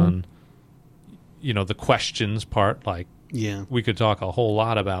touched on, the questions part. Like, we could talk a whole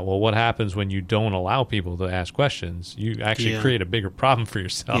lot about, well, what happens when you don't allow people to ask questions? You actually create a bigger problem for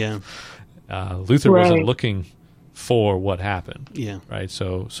yourself. Luther wasn't looking for what happened. Right.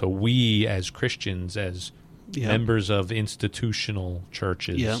 So we as Christians, as members of institutional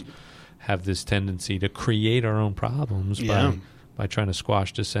churches, have this tendency to create our own problems by trying to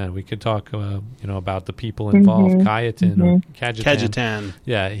squash dissent. We could talk, about the people involved, Cajetan or Cajetan.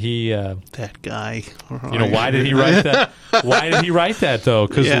 Yeah, he that guy. Why did he write that? Why did he write that though?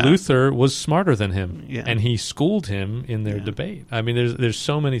 Because Luther was smarter than him, and he schooled him in their debate. I mean, there's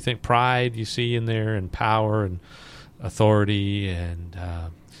so many things. Pride you see in there, and power and authority, and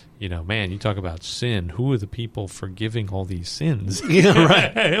man, you talk about sin. Who are the people forgiving all these sins? Wait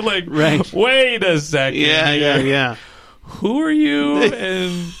a second. Yeah. Who are you,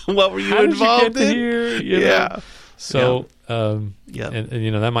 and what were you involved in here? So, and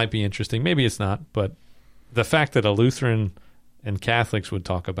that might be interesting. Maybe it's not, but the fact that a Lutheran and Catholics would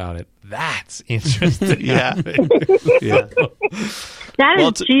talk about it, that's interesting. That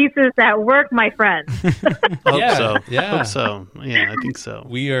is Jesus at work, my friend. Hope so. Yeah, I think so.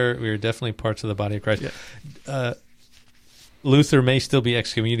 We are definitely parts of the body of Christ. Luther may still be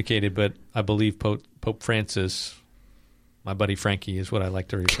excommunicated, but I believe Pope Francis, my buddy Frankie is what I like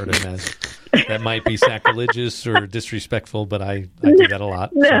to refer to him as. That might be sacrilegious or disrespectful, but I do that a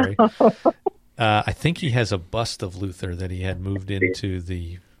lot. Sorry. I think he has a bust of Luther that he had moved into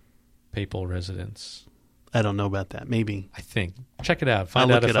the papal residence. I don't know about that. Maybe. I think. Check it out. Find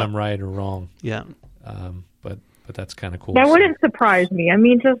out if I'm right or wrong. Yeah. But that's kind of cool. That wouldn't surprise me. I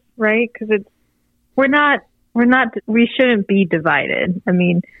mean, just right, because we shouldn't be divided. I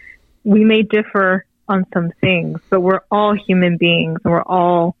mean, we may differ on some things, but we're all human beings. We're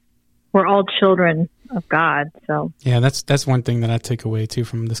all children of God. So that's one thing that I take away too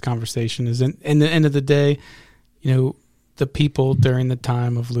from this conversation is in the end of the day, the people during the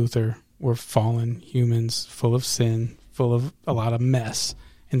time of Luther were fallen humans, full of sin, full of a lot of mess.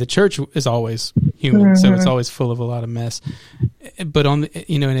 And the church is always human, so it's always full of a lot of mess. But and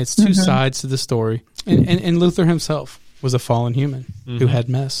it's two sides to the story. And Luther himself was a fallen human who had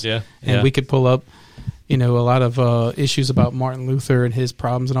mess. And we could pull up, a lot of issues about Martin Luther and his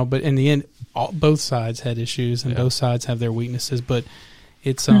problems and all. But in the end, both sides had issues and both sides have their weaknesses. But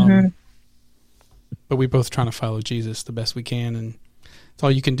it's but we both trying to follow Jesus the best we can, and it's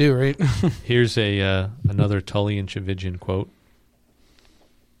all you can do, right? Here's another Tully and Tchividjian quote.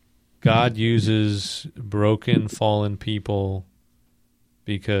 God uses broken, fallen people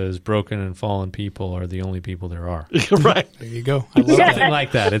because broken and fallen people are the only people there are. Right. There you go. I love Something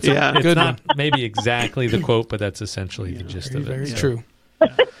like that. It's good not maybe exactly the quote, but that's essentially the gist of it. Very true.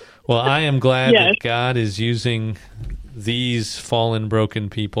 Well, I am glad that God is using these fallen, broken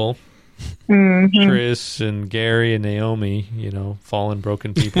people, Chris and Gary and Naomi, fallen,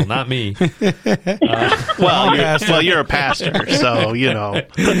 broken people, not me. Well, you're a pastor, so,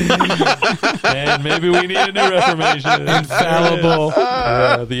 And maybe we need a new Reformation. Infallible.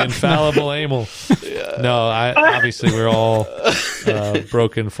 The infallible Emil. No, obviously we're all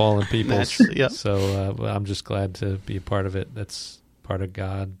broken, fallen people. So I'm just glad to be a part of it. That's part of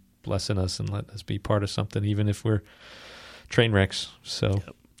God blessing us and letting us be part of something, even if we're train wrecks. So,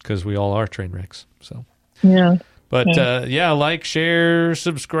 because we all are train wrecks. So, yeah. But like, share,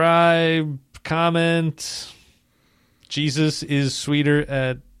 subscribe, comment. Jesus is sweeter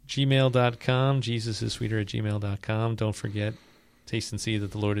at gmail.com. Jesus is sweeter at gmail.com. Don't forget, taste and see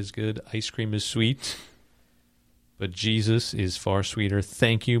that the Lord is good. Ice cream is sweet, but Jesus is far sweeter.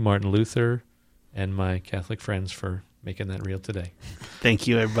 Thank you, Martin Luther, and my Catholic friends, for making that real today. Thank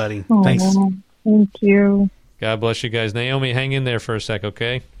you, everybody. Aww, Thanks. Thank you. God bless you guys. Naomi, hang in there for a sec,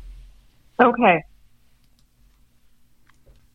 okay? Okay.